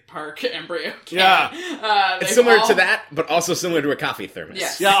Jurassic Park embryo can. Yeah. It's similar to that, but also similar to a coffee thermos.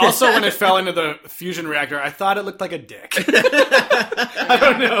 Yes. Yeah, also when it fell into the fusion reactor, I thought it looked like a dick. I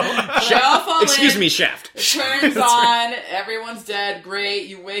don't know. They all fall Excuse in, me, Shaft. it turns on, everyone's dead, great,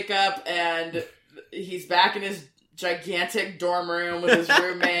 you wake up and he's back in his gigantic dorm room with his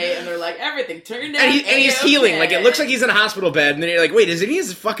roommate, and they're like, everything turned out And he's A-okay. healing. Like, it looks like he's in a hospital bed, and then you're like, wait, is it in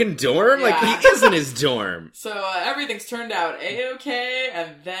his fucking dorm? Like, Yeah. he is in his dorm. So everything's turned out A-okay,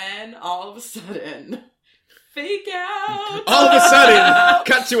 and then all of a sudden, fake out. All of a sudden,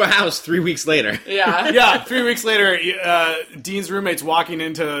 cut to a house 3 weeks later. Yeah. Yeah, 3 weeks later, Dean's roommate's walking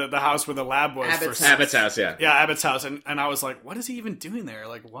into the house where the lab was. Abbott's Abbott's house, yeah. Yeah, Abbott's house. And I was like, what is he even doing there?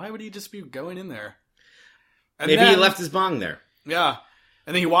 Like, why would he just be going in there? And Maybe then, he left his bong there. Yeah.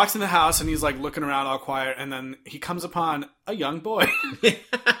 And then he walks in the house and he's like looking around all quiet. And then he comes upon a young boy.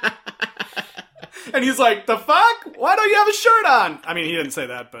 And he's like, the fuck? Why don't you have a shirt on? I mean, he didn't say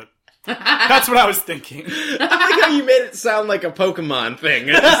that, but that's what I was thinking. I like how you made it sound like a Pokemon thing.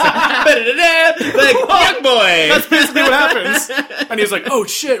 It's just like young boy. That's basically what happens. And he's like, oh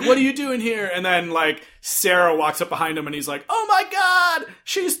shit, what are you doing here? And then like Sarah walks up behind him and he's like, oh my god,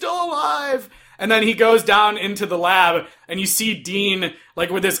 she's still alive. And then he goes down into the lab and you see Dean like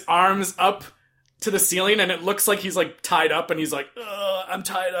with his arms up to the ceiling and it looks like he's like tied up and he's like, I'm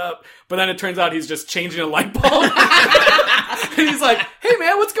tied up. But then it turns out he's just changing a light bulb. And he's like, hey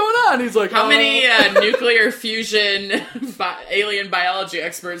man, what's going on? He's like, How many nuclear fusion alien biology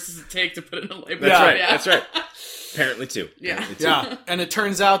experts does it take to put in a light bulb? That's right. Yeah. That's right. Apparently two. Yeah. Apparently two. Yeah. And it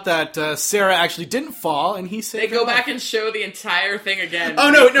turns out that Sarah actually didn't fall and he saved They her go life. back and show the entire thing again. Oh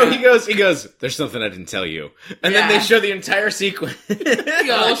no, he goes, there's something I didn't tell you. And then Yeah. they show the entire sequence. The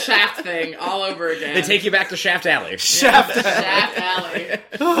whole Shaft thing all over again. They take you back to Shaft Alley. Shaft. Shaft Alley.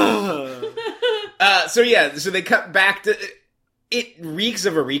 So they cut back to... It reeks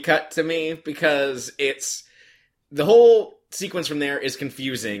of a recut to me because it's... The whole sequence from there is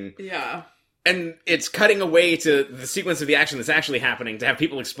confusing. Yeah. And it's cutting away to the sequence of the action that's actually happening to have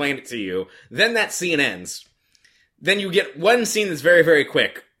people explain it to you. Then that scene ends. Then you get one scene that's very, very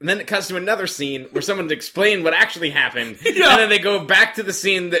quick. And then it cuts to another scene where someone explained what actually happened. Yeah. And then they go back to the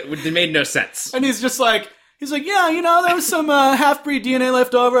scene that made no sense. And he's like, yeah, you know, there was some half-breed DNA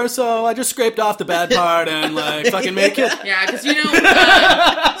left over, so I just scraped off the bad part and, like, fucking make it. Yeah, because, you know,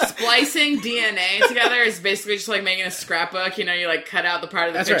 splicing DNA together is basically just like making a scrapbook. You know, you, like, cut out the part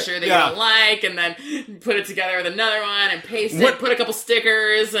of the That's picture right. that Yeah. you don't like, and then put it together with another one, and paste it, put a couple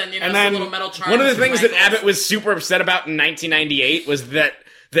stickers, and, you know, And some then little metal charms. One of the for things that Michaels. Abbott was super upset about in 1998 was that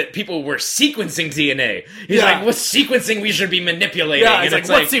people were sequencing DNA. He's Yeah. like, what sequencing we should be manipulating? Yeah, he's and like, it's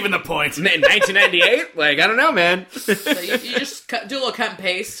what's even the point? in 1998? Like, I don't know, man. So you just do a little cut and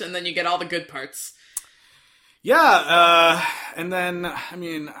paste, and then you get all the good parts. Yeah, and then, I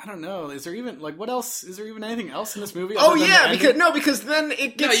mean, I don't know, is there even, like, what else, is there even anything else in this movie? Oh other than yeah, the ending? because then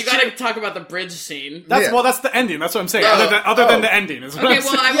it No, gets you gotta talk about the bridge scene. That's the ending, that's what I'm saying, Oh, other than the ending is what Okay, I'm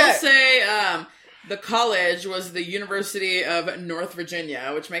well, saying. I will Yeah. say, the college was the University of North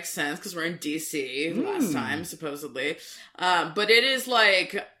Virginia, which makes sense because we're in DC last time, supposedly. But it is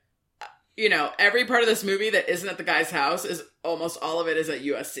like, you know, every part of this movie that isn't at the guy's house is almost all of it is at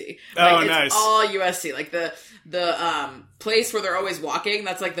USC. Like, Oh, it's nice. all USC. Like the place where they're always walking,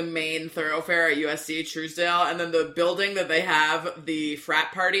 that's like the main thoroughfare at USC, Truesdale. And then the building that they have the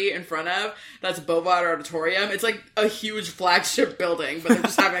frat party in front of, that's Bovard Auditorium. It's like a huge flagship building, but they're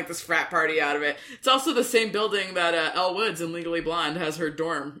just having like this frat party out of it. It's also the same building that Elle Woods in Legally Blonde has her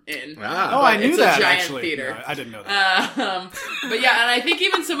dorm in. Ah. Oh, I knew it's that, a giant actually. theater. No, I didn't know that. But yeah, and I think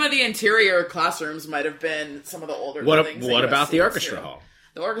even some of the interior classrooms might have been some of the older buildings. What at about USC the orchestra too. hall?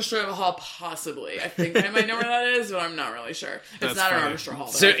 The orchestra hall, possibly. I think I might know where that is, but I'm not really sure. It's That's not an funny. orchestra hall.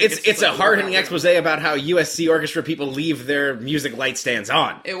 though. So I think it's just a like hard-hitting room. expose about how USC orchestra people leave their music light stands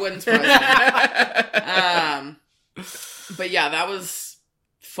on. It wouldn't surprise me. But yeah, that was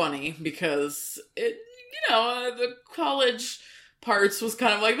funny because it, you know, the college parts was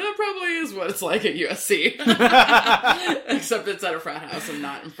kind of like, that probably is what it's like at USC. Except it's at a frat house and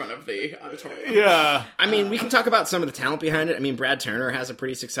not in front of the auditorium. Yeah. I mean, we can talk about some of the talent behind it. I mean, Brad Turner has a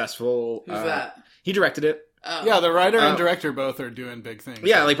pretty successful... Who's that? He directed it. Yeah, the writer and director both are doing big things.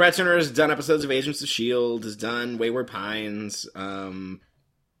 Yeah, like Brad Turner has done episodes of Agents of S.H.I.E.L.D., has done Wayward Pines.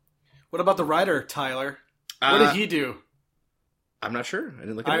 What about the writer, Tyler? What did he do? I'm not sure. I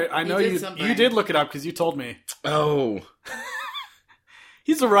didn't look it up. I know you did look it up because you told me. Oh.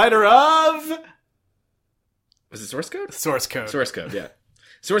 He's the writer of... Was it Source Code? Source Code. Source Code, yeah.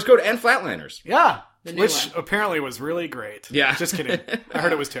 Source Code and Flatliners. Yeah. The new Which one. apparently was really great. Yeah. Just kidding. I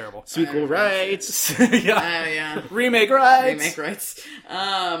heard it was terrible. Sequel rights. Yeah. Yeah. Remake rights. Remake rights.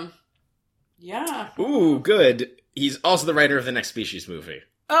 Yeah. Ooh, good. He's also the writer of the next Species movie.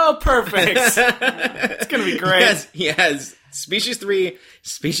 Oh, perfect. It's going to be great. He has Species 3,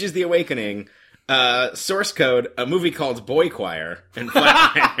 Species the Awakening, Source Code, a movie called Boy Choir, and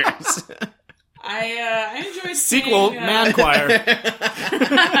Flatliners. I enjoyed Sequel, seeing, Man Choir.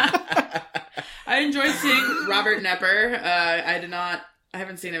 I enjoyed seeing Robert Knepper. I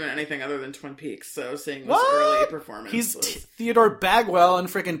haven't seen him in anything other than Twin Peaks, so seeing this early performance. He's was... Theodore Bagwell in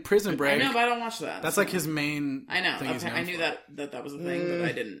freaking Prison Break. I know, but I don't watch that. That's like his main I know. thing he's known I knew for. that was a thing, but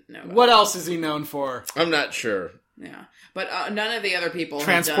I didn't know about What else is he known for? I'm not sure. Yeah. But none of the other people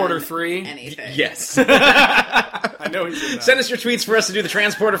Transporter have done 3? anything. Yes. I know he's in that. Send us your tweets for us to do the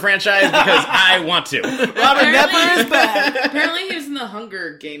Transporter franchise because I want to. Robert Knepper is back. Apparently he was in the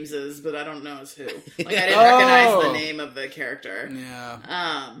Hunger Gameses, but I don't know as who. Like, I didn't recognize the name of the character. Yeah.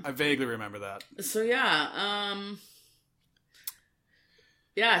 I vaguely remember that. So, yeah.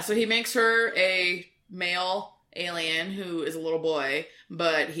 So he makes her a male alien who is a little boy,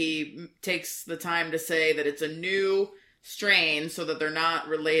 but he takes the time to say that it's a new strain so that they're not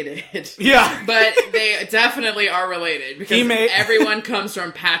related. Yeah. But they definitely are related because everyone comes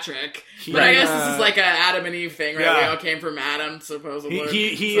from Patrick. But I guess this is like a Adam and Eve thing, right? Yeah. We all came from Adam, supposedly.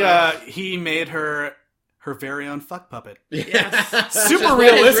 He made her very own fuck puppet. Yes. Super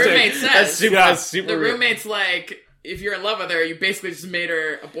realistic. His roommate says. That's super The real. roommate's like, if you're in love with her, you basically just made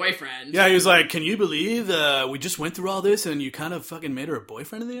her a boyfriend. Yeah, he was like, can you believe we just went through all this and you kind of fucking made her a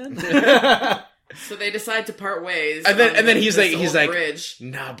boyfriend in the end? So they decide to part ways. And then he's like, bridge.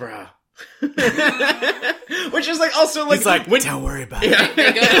 nah, bro. Which is like also like He's like, don't worry about it.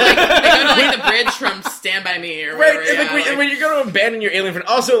 They go to like the bridge from Stand By Me or whatever. Right, and when you go to abandon your alien friend,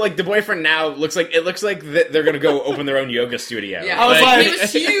 also like the boyfriend now looks like they're gonna go open their own yoga studio. Yeah, I was like, he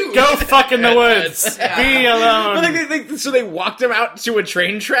was huge. Go fuck in the woods. Yeah. Be alone. But so they walked him out to a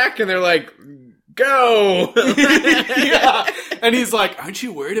train track, and they're like, go. Yeah. And he's like, aren't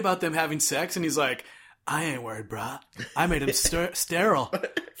you worried about them having sex? And he's like, I ain't worried, brah. I made him sterile.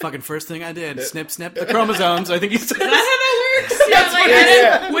 Fucking first thing I did. Snip the chromosomes. I think he said. Is that how that works?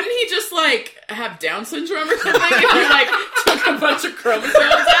 Yeah, wouldn't he just like have Down syndrome or something if he like took a bunch of chromosomes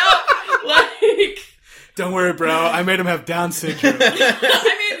out? Like, don't worry, bro. I made him have Down syndrome.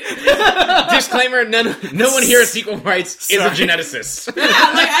 I mean, Disclaimer: no one here at Sequel Rights is a geneticist. yeah,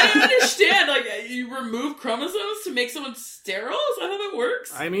 like I don't understand. Like, you remove chromosomes to make someone sterile? Is that how that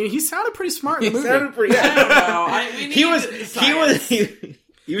works? I mean, he sounded pretty smart in the movie. I don't know.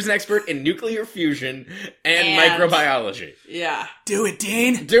 He was an expert in nuclear fusion and microbiology. Yeah. Do it,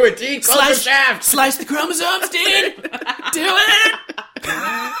 Dean. Do it, Dean. Close the shaft. Slice the chromosomes, Dean. Do it.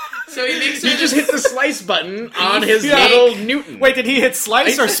 So he makes He just hit the slice button on his little Newton. Wait, did he hit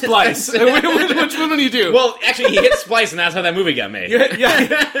slice or splice? Which one did he do? Well, actually, he hit splice, and that's how that movie got made.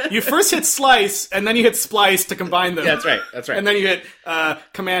 You first hit slice, and then you hit splice to combine them. Yeah, that's right. And then you hit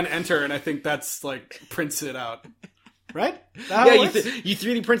Command Enter, and I think that's like prints it out. Right? Yeah, you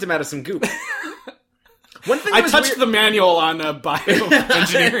 3D print him out of some goop. One thing I touched the manual on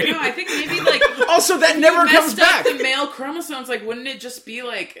bioengineering. No, I think maybe like also that never comes back. The male chromosomes, like, wouldn't it just be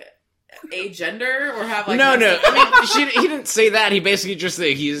like agender or have like no. I mean, he didn't say that. He basically just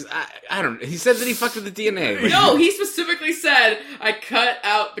said I don't know. He said that he fucked with the DNA. No, he specifically said I cut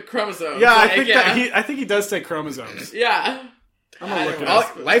out the chromosomes. Yeah, like, I think he does say chromosomes. Yeah. I'm gonna look it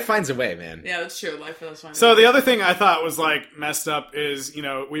up. Life finds a way, man. Yeah, that's true. Life does find a way. So the other thing I thought was like messed up is,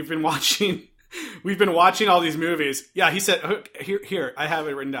 we've been watching all these movies. Yeah, he said here I have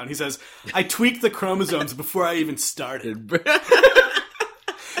it written down. He says, I tweaked the chromosomes before I even started.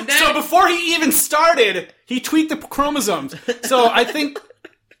 So before he even started, he tweaked the chromosomes. So I think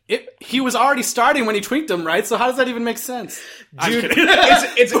he was already starting when he tweaked them, right? So how does that even make sense? Dude,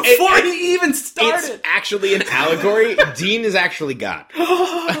 it's before he even started. It's actually an allegory. Dean is actually God.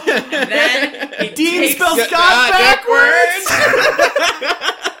 And then Dean spells God backwards.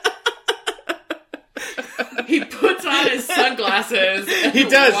 He puts on his sunglasses. And He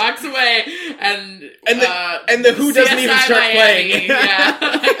does. Walks away, and the Who doesn't even CSI start Miami, playing. Yeah.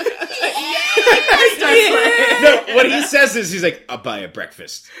 No, what he says is he's like, I'll buy a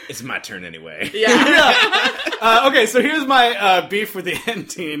breakfast. It's my turn anyway. Yeah. Okay, so here's my beef with the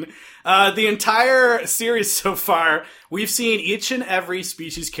ending. The entire series so far, we've seen each and every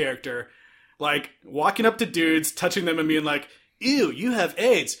species character, like, walking up to dudes, touching them and being like, ew, you have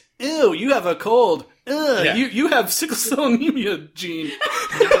AIDS. Ew, you have a cold. Yeah. You have sickle cell anemia gene.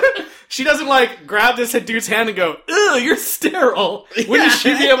 She doesn't, like, grab this dude's hand and go, ew, you're sterile. Wouldn't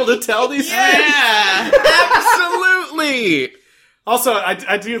she be able to tell these things? Yeah, absolutely. Also,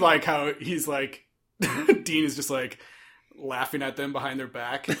 I do like how he's like, Dean is just like laughing at them behind their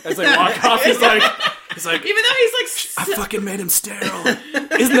back as they walk off. He's like, Even though he's like, I fucking made him sterile.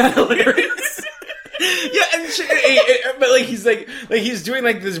 Isn't that hilarious? Yeah, but like he's doing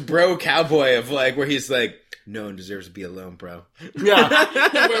like this bro cowboy of like where he's like, no one deserves to be alone, bro. Yeah,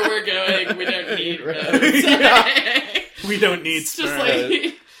 where we're going, we don't need roads. we don't need It's just sterile.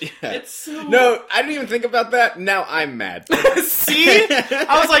 like, it's so... No, I didn't even think about that. Now I'm mad. See?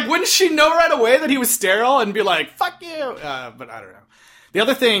 I was like, wouldn't she know right away that he was sterile and be like, fuck you? But I don't know. The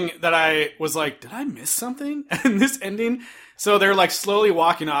other thing that I was like, did I miss something in this ending? So they're like slowly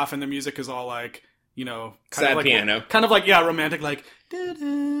walking off and the music is all like, you know, kind Sad of like piano. kind of like, yeah, romantic, like, da,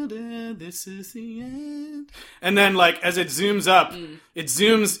 da, da, this is the end. And then like as it zooms up, it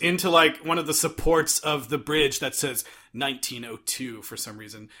zooms into like one of the supports of the bridge that says 1902 for some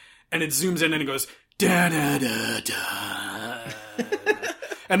reason. And it zooms in and it goes, da da da da.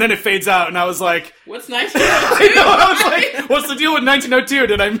 And then it fades out, and I was like, What's 1902? I was like, what's the deal with 1902?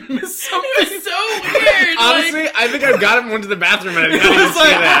 Did I miss something? It was so weird. Honestly, like, I think I got him into the bathroom and I didn't It even was see like,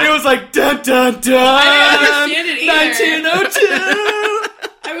 that. it was like, dun dun dun. I didn't understand it either.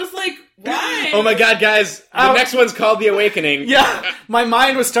 1902. I was like, why? Oh my god, guys! The next one's called The Awakening. Yeah, my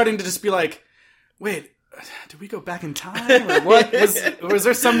mind was starting to just be like, wait, did we go back in time? Or what? Was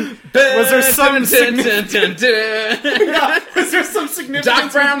there some significance? Yeah, was there some significance?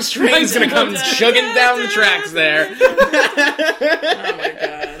 Doc Brown's train's gonna come chugging down the tracks there. Oh my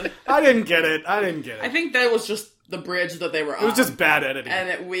god. I didn't get it. I think that was just the bridge that they were on. It was just bad editing.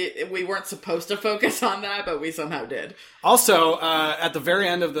 And we weren't supposed to focus on that, but we somehow did. Also, at the very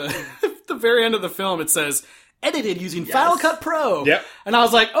end of the film, it says edited using Final Cut Pro. Yep. And I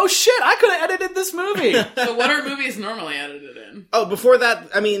was like, oh shit, I could have edited this movie. So what are movies normally edited in? Oh, before that,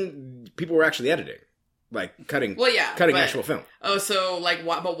 I mean, people were actually editing, like cutting. Well, yeah, cutting but- actual film Oh, so like,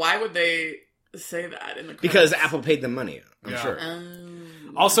 why would they say that in the credits? because Apple paid them money. I'm Yeah. sure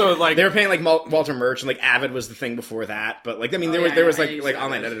Also, like, they were paying like Walter Murch and like Avid was the thing before that. But like, I mean, Oh, there yeah, was I like used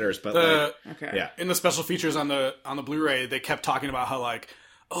online Avid. editors, but the Okay. yeah. in the special features on the Blu-ray, they kept talking about how like,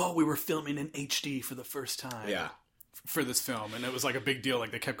 oh, we were filming in HD for the first time. Yeah. For this film, and it was like a big deal.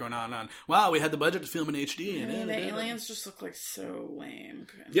 Like they kept going on and on. Wow, we had the budget to film in HD. I And mean, the aliens just look like so lame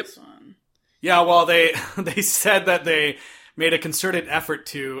in Yep. this one. Yeah, well, they said that they made a concerted effort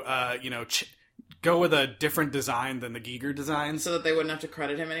to, go with a different design than the Giger designs. So that they wouldn't have to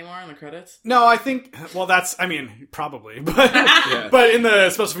credit him anymore in the credits? No, I think, well, probably, but but in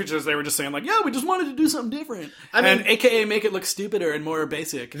the special features, they were just saying like, yeah, we just wanted to do something different, and AKA make it look stupider and more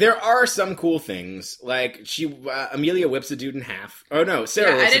basic. There are some cool things, like Amelia whips a dude in half. Oh no,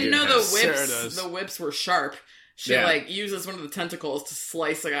 Sarah. Yeah, whips I a didn't dude in know half. Sarah the does. whips were sharp. She Yeah. like uses one of the tentacles to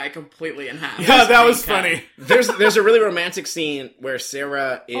slice a guy completely in half. Yeah, that was Cut. funny. There's a really romantic scene where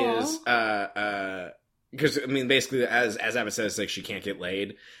Sarah is because I mean basically as Abbott says, like she can't get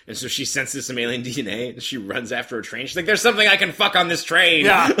laid, and so she senses some alien DNA and she runs after a train. She's like, "There's something I can fuck on this train."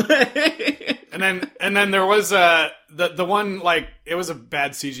 Yeah. And then there was the one, like, it was a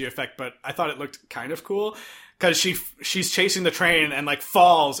bad CG effect, but I thought it looked kind of cool because she's chasing the train and like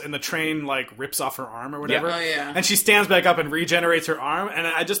falls and the train like rips off her arm or whatever. Yeah. Oh, yeah. And she stands back up and regenerates her arm, and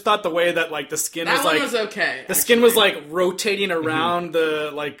I just thought the way that like the skin That was one like was okay. the skin was like rotating around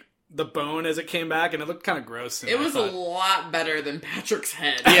the bone as it came back, and it looked kind of gross. It was a lot better than Patrick's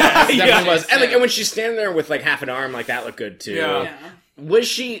head. Yeah, it definitely Yeah. was. And like, and when she's standing there with like half an arm, like that looked good too. Yeah. Yeah. Was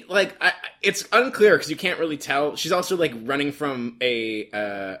she like? It's unclear because you can't really tell. She's also like running from a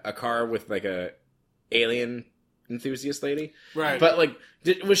car with like a alien enthusiast lady, Right. But like,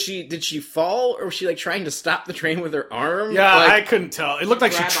 did she fall, or was she like trying to stop the train with her arm? Yeah, Like, I couldn't tell. It looked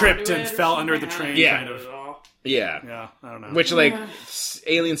like she Grab tripped onto and it or fell under the something? train, Yeah. kind of. yeah. Yeah, I don't know. Which like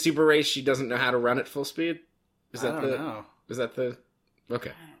alien super race, she doesn't know how to run at full speed. Is I that don't know. Is that the?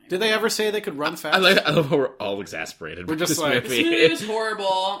 Okay. Did they ever say they could run fast? I love how we're all exasperated. We're with just this like- This movie. movie was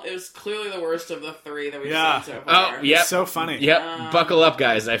horrible. It was clearly the worst of the three that we've Yeah. seen so far. Oh, yep. So funny. Yep, buckle up,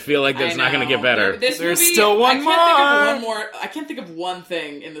 guys. I feel like that's I not going to know. get better. This There's movie, still one I can't think of one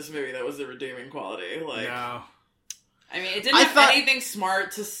thing in this movie that was the redeeming quality. Like, No. I mean, it didn't have anything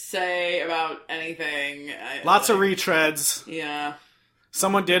smart to say about anything. Lots of retreads. Yeah.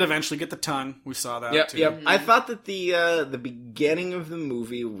 Someone did eventually get the tongue. We saw that, too. Yep. I thought that the beginning of the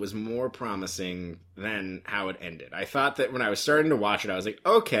movie was more promising than how it ended. I thought that when I was starting to watch it, I was like,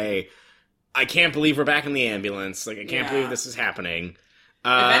 okay, I can't believe we're back in the ambulance. Like, I can't believe this is happening.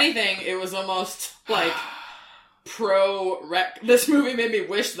 If anything, it was almost like pro-rec. This movie made me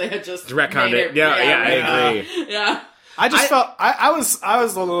wish they had just retconned it. Yeah, I agree. Yeah. I just felt... I was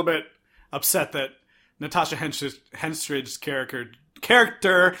a little bit upset that Natasha Henstridge's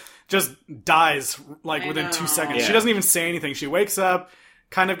character just dies like within 2 seconds. Yeah. She doesn't even say anything. She wakes up,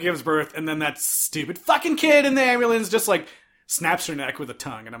 kind of gives birth, and then that stupid fucking kid in the ambulance just like snaps her neck with a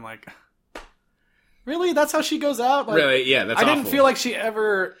tongue, and I'm like, really? That's how she goes out? Like, really? Yeah, that's I awful. didn't feel like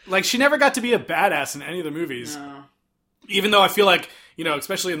she never got to be a badass in any of the movies. No. Even though I feel like, you know,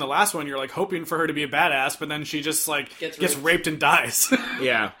 especially in the last one, you're like hoping for her to be a badass, but then she just like gets raped and dies.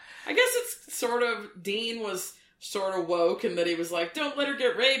 Yeah. I guess it's sort of, Dean was sort of woke in that he was like, don't let her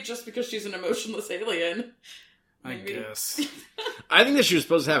get raped just because she's an emotionless alien. Maybe. I guess. I think that she was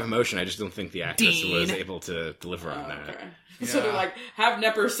supposed to have emotion. I just don't think the actress was able to deliver on that. Okay. Yeah. So they're like, have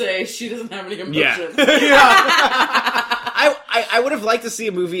Nepper say she doesn't have any emotion. Yeah. I would have liked to see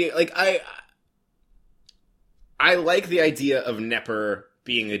a movie, like, I like the idea of Nepper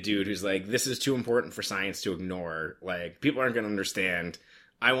being a dude who's like, this is too important for science to ignore. Like, people aren't going to understand.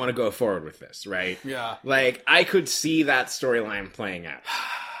 I want to go forward with this, right? Yeah. Like, I could see that storyline playing out.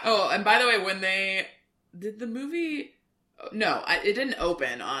 Oh, and by the way, when they... Did the movie... No, it didn't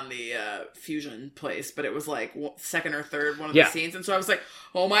open on the fusion place, but it was like second or third one of the scenes. And so I was like,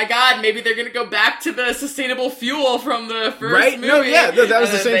 oh my god, maybe they're going to go back to the sustainable fuel from the first movie. No, yeah, that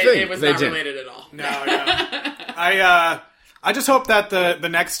was the same thing. It was not related at all. No. I just hope that the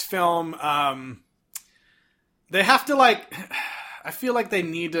next film, they have to like... I feel like they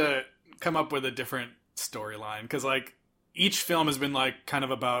need to come up with a different storyline, because like each film has been like kind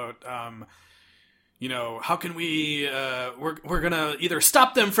of about... you know, how can we, we're gonna either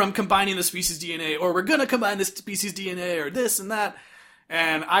stop them from combining the species DNA, or we're gonna combine the species DNA, or this and that.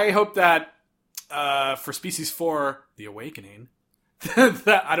 And I hope that, for Species 4, The Awakening,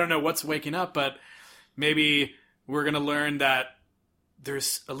 that I don't know what's waking up, but maybe we're gonna learn that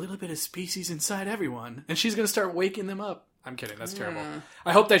there's a little bit of species inside everyone, and she's gonna start waking them up. I'm kidding, that's terrible.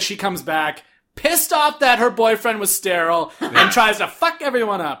 I hope that she comes back pissed off that her boyfriend was sterile, and tries to fuck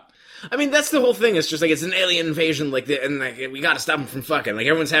everyone up. I mean, that's the whole thing. It's just like, it's an alien invasion, like, and like, we gotta stop them from fucking. Like,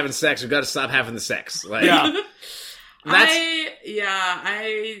 everyone's having sex, we gotta stop having the sex. Like, I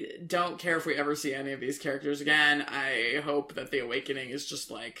don't care if we ever see any of these characters again. I hope that The Awakening is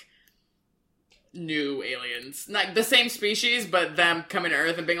just like new aliens, like the same species, but them coming to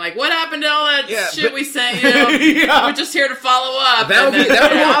Earth and being like, "What happened to all that shit we sent you? We're just here to follow up." That would be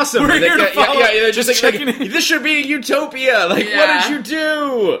awesome. We're here to follow up. Just checking in. This should be a utopia. Like, what did you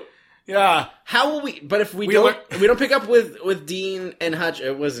do? Yeah. How will we? But if we don't pick up with Dean and Hutch.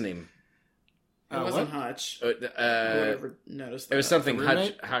 It wasn't him. It wasn't Hutch. I never noticed that. It was something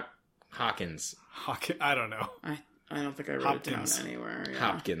Hawkins. I don't know. I don't think I wrote it down anywhere. Yeah.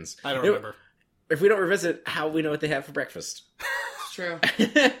 Hopkins. I don't remember. If we don't revisit, how will we know what they have for breakfast? It's true.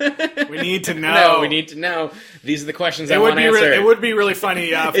 We need to know. No, we need to know. These are the questions I want to answer. It would be really funny.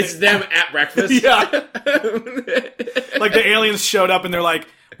 It's them at breakfast. Yeah. Like the aliens showed up and they're like,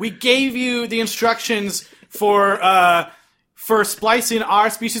 we gave you the instructions for splicing our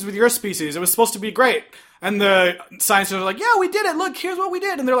species with your species. It was supposed to be great. And the scientists are like, yeah, we did it. Look, here's what we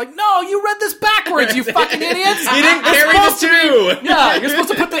did. And they're like, no, you read this backwards, you fucking idiots. You didn't carry the two. Yeah, you're supposed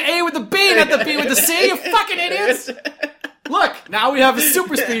to put the A with the B, not the B with the C, you fucking idiots. Look, now we have a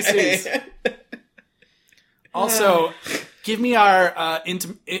super species. Also, give me our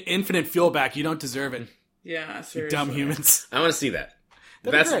infinite fuel back. You don't deserve it. Yeah, seriously. You dumb humans. I want to see that.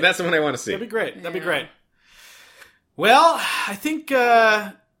 That's the one I want to see. That'd be great. That'd be great. Well, I think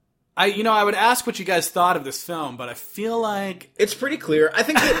I would ask what you guys thought of this film, but I feel like it's pretty clear. I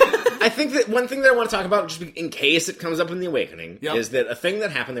think that one thing that I want to talk about, just in case it comes up in The Awakening, is that a thing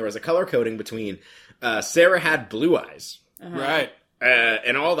that happened. There was a color coding between Sarah had blue eyes, right,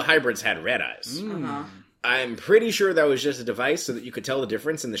 and all the hybrids had red eyes. I'm pretty sure that was just a device so that you could tell the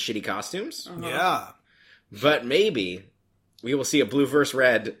difference in the shitty costumes. Yeah, but maybe we will see a blue versus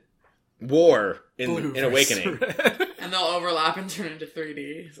red war in Awakening. And they'll overlap and turn into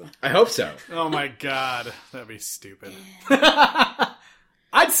 3D. So. I hope so. Oh my god, that'd be stupid.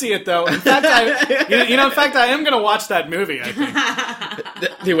 I'd see it though. In fact, I am going to watch that movie. I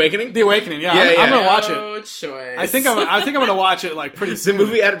think The Awakening? The Awakening, yeah. I'm gonna watch it. No choice. I think I'm gonna watch it like pretty The soon.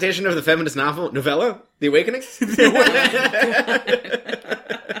 movie adaptation of the feminist novella, The Awakening?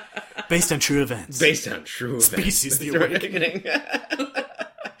 Based on true events. Based on true events. Species, The Awakening.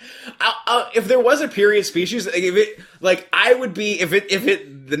 If there was a period species, I would be, if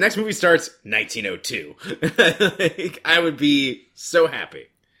the next movie starts 1902, I would be so happy.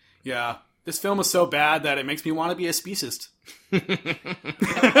 Yeah. This film is so bad that it makes me want to be a speciesist.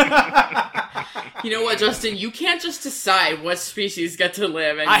 You know what, Justin? You can't just decide what species get to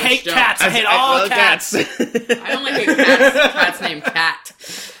live. And I hate cats. I hate all cats. I only hate cats named Cat.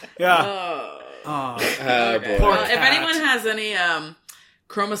 Yeah. Okay. Poor Well, if cat. anyone has any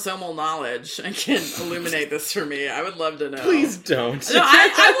chromosomal knowledge and can illuminate this for me, I would love to know. Please don't. No,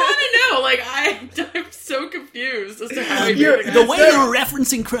 I want to know. Like, I'm so confused as to how we do The way you're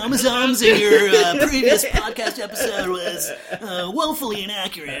referencing chromosomes in your previous podcast episode was woefully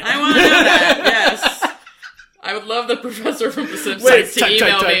inaccurate. I want to know that. Yes. I would love the professor from The Simpsons to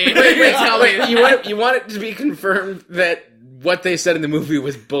email me. Wait, tell me. You want it to be confirmed that what they said in the movie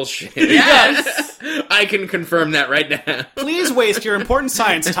was bullshit. Yes. I can confirm that right now. Please waste your important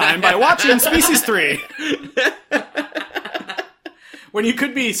science time by watching Species 3. When you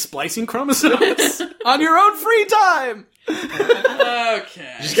could be splicing chromosomes on your own free time.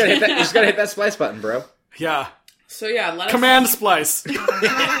 Okay. You just gotta hit that splice button, bro. Yeah. So yeah, let us Command splice.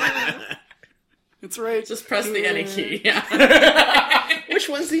 It's right. just press the any key. Yeah. Which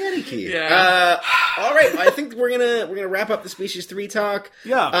one's the any key? Yeah. All right. I think we're gonna wrap up the Species 3 talk.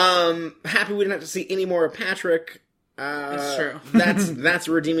 Yeah. Happy we didn't have to see any more of Patrick. That's true. That's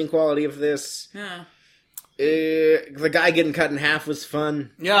a redeeming quality of this. Yeah. The guy getting cut in half was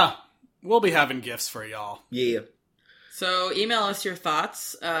fun. Yeah. We'll be having gifts for y'all. Yeah. So email us your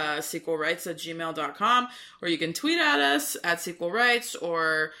thoughts, sequelrights@gmail.com, or you can tweet at us at sequelrights,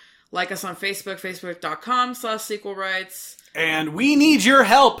 or like us on Facebook, facebook.com/sequelrights. And we need your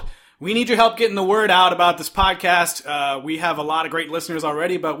help. We need your help getting the word out about this podcast. We have a lot of great listeners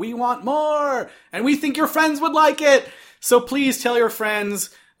already, but we want more. And we think your friends would like it. So please tell your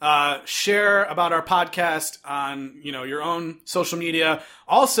friends, share about our podcast on, your own social media.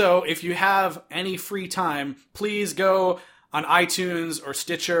 Also, if you have any free time, please go on iTunes or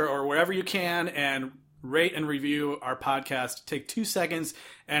Stitcher or wherever you can and rate and review our podcast. Take 2 seconds,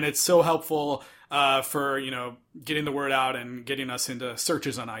 and it's so helpful for getting the word out and getting us into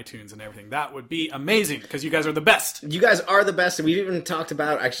searches on iTunes and everything. That would be amazing because you guys are the best. You guys are the best, and we've even talked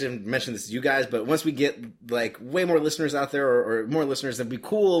about, actually I didn't mention this to you guys, but once we get way more listeners out there, or more listeners, that'd be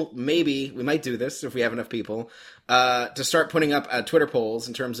cool. Maybe we might do this if we have enough people to start putting up Twitter polls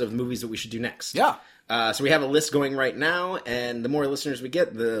in terms of movies that we should do next. Yeah. So we have a list going right now, and the more listeners we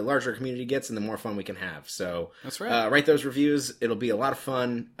get, the larger our community gets, and the more fun we can have. So that's right. Write those reviews. It'll be a lot of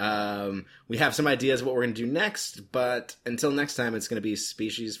fun. We have some ideas of what we're going to do next, but until next time, it's going to be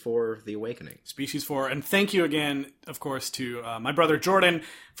Species 4: The Awakening. Species 4. And thank you again, of course, to my brother Jordan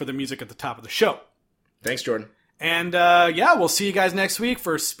for the music at the top of the show. Thanks, Jordan. And we'll see you guys next week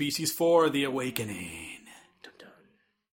for Species 4: The Awakening.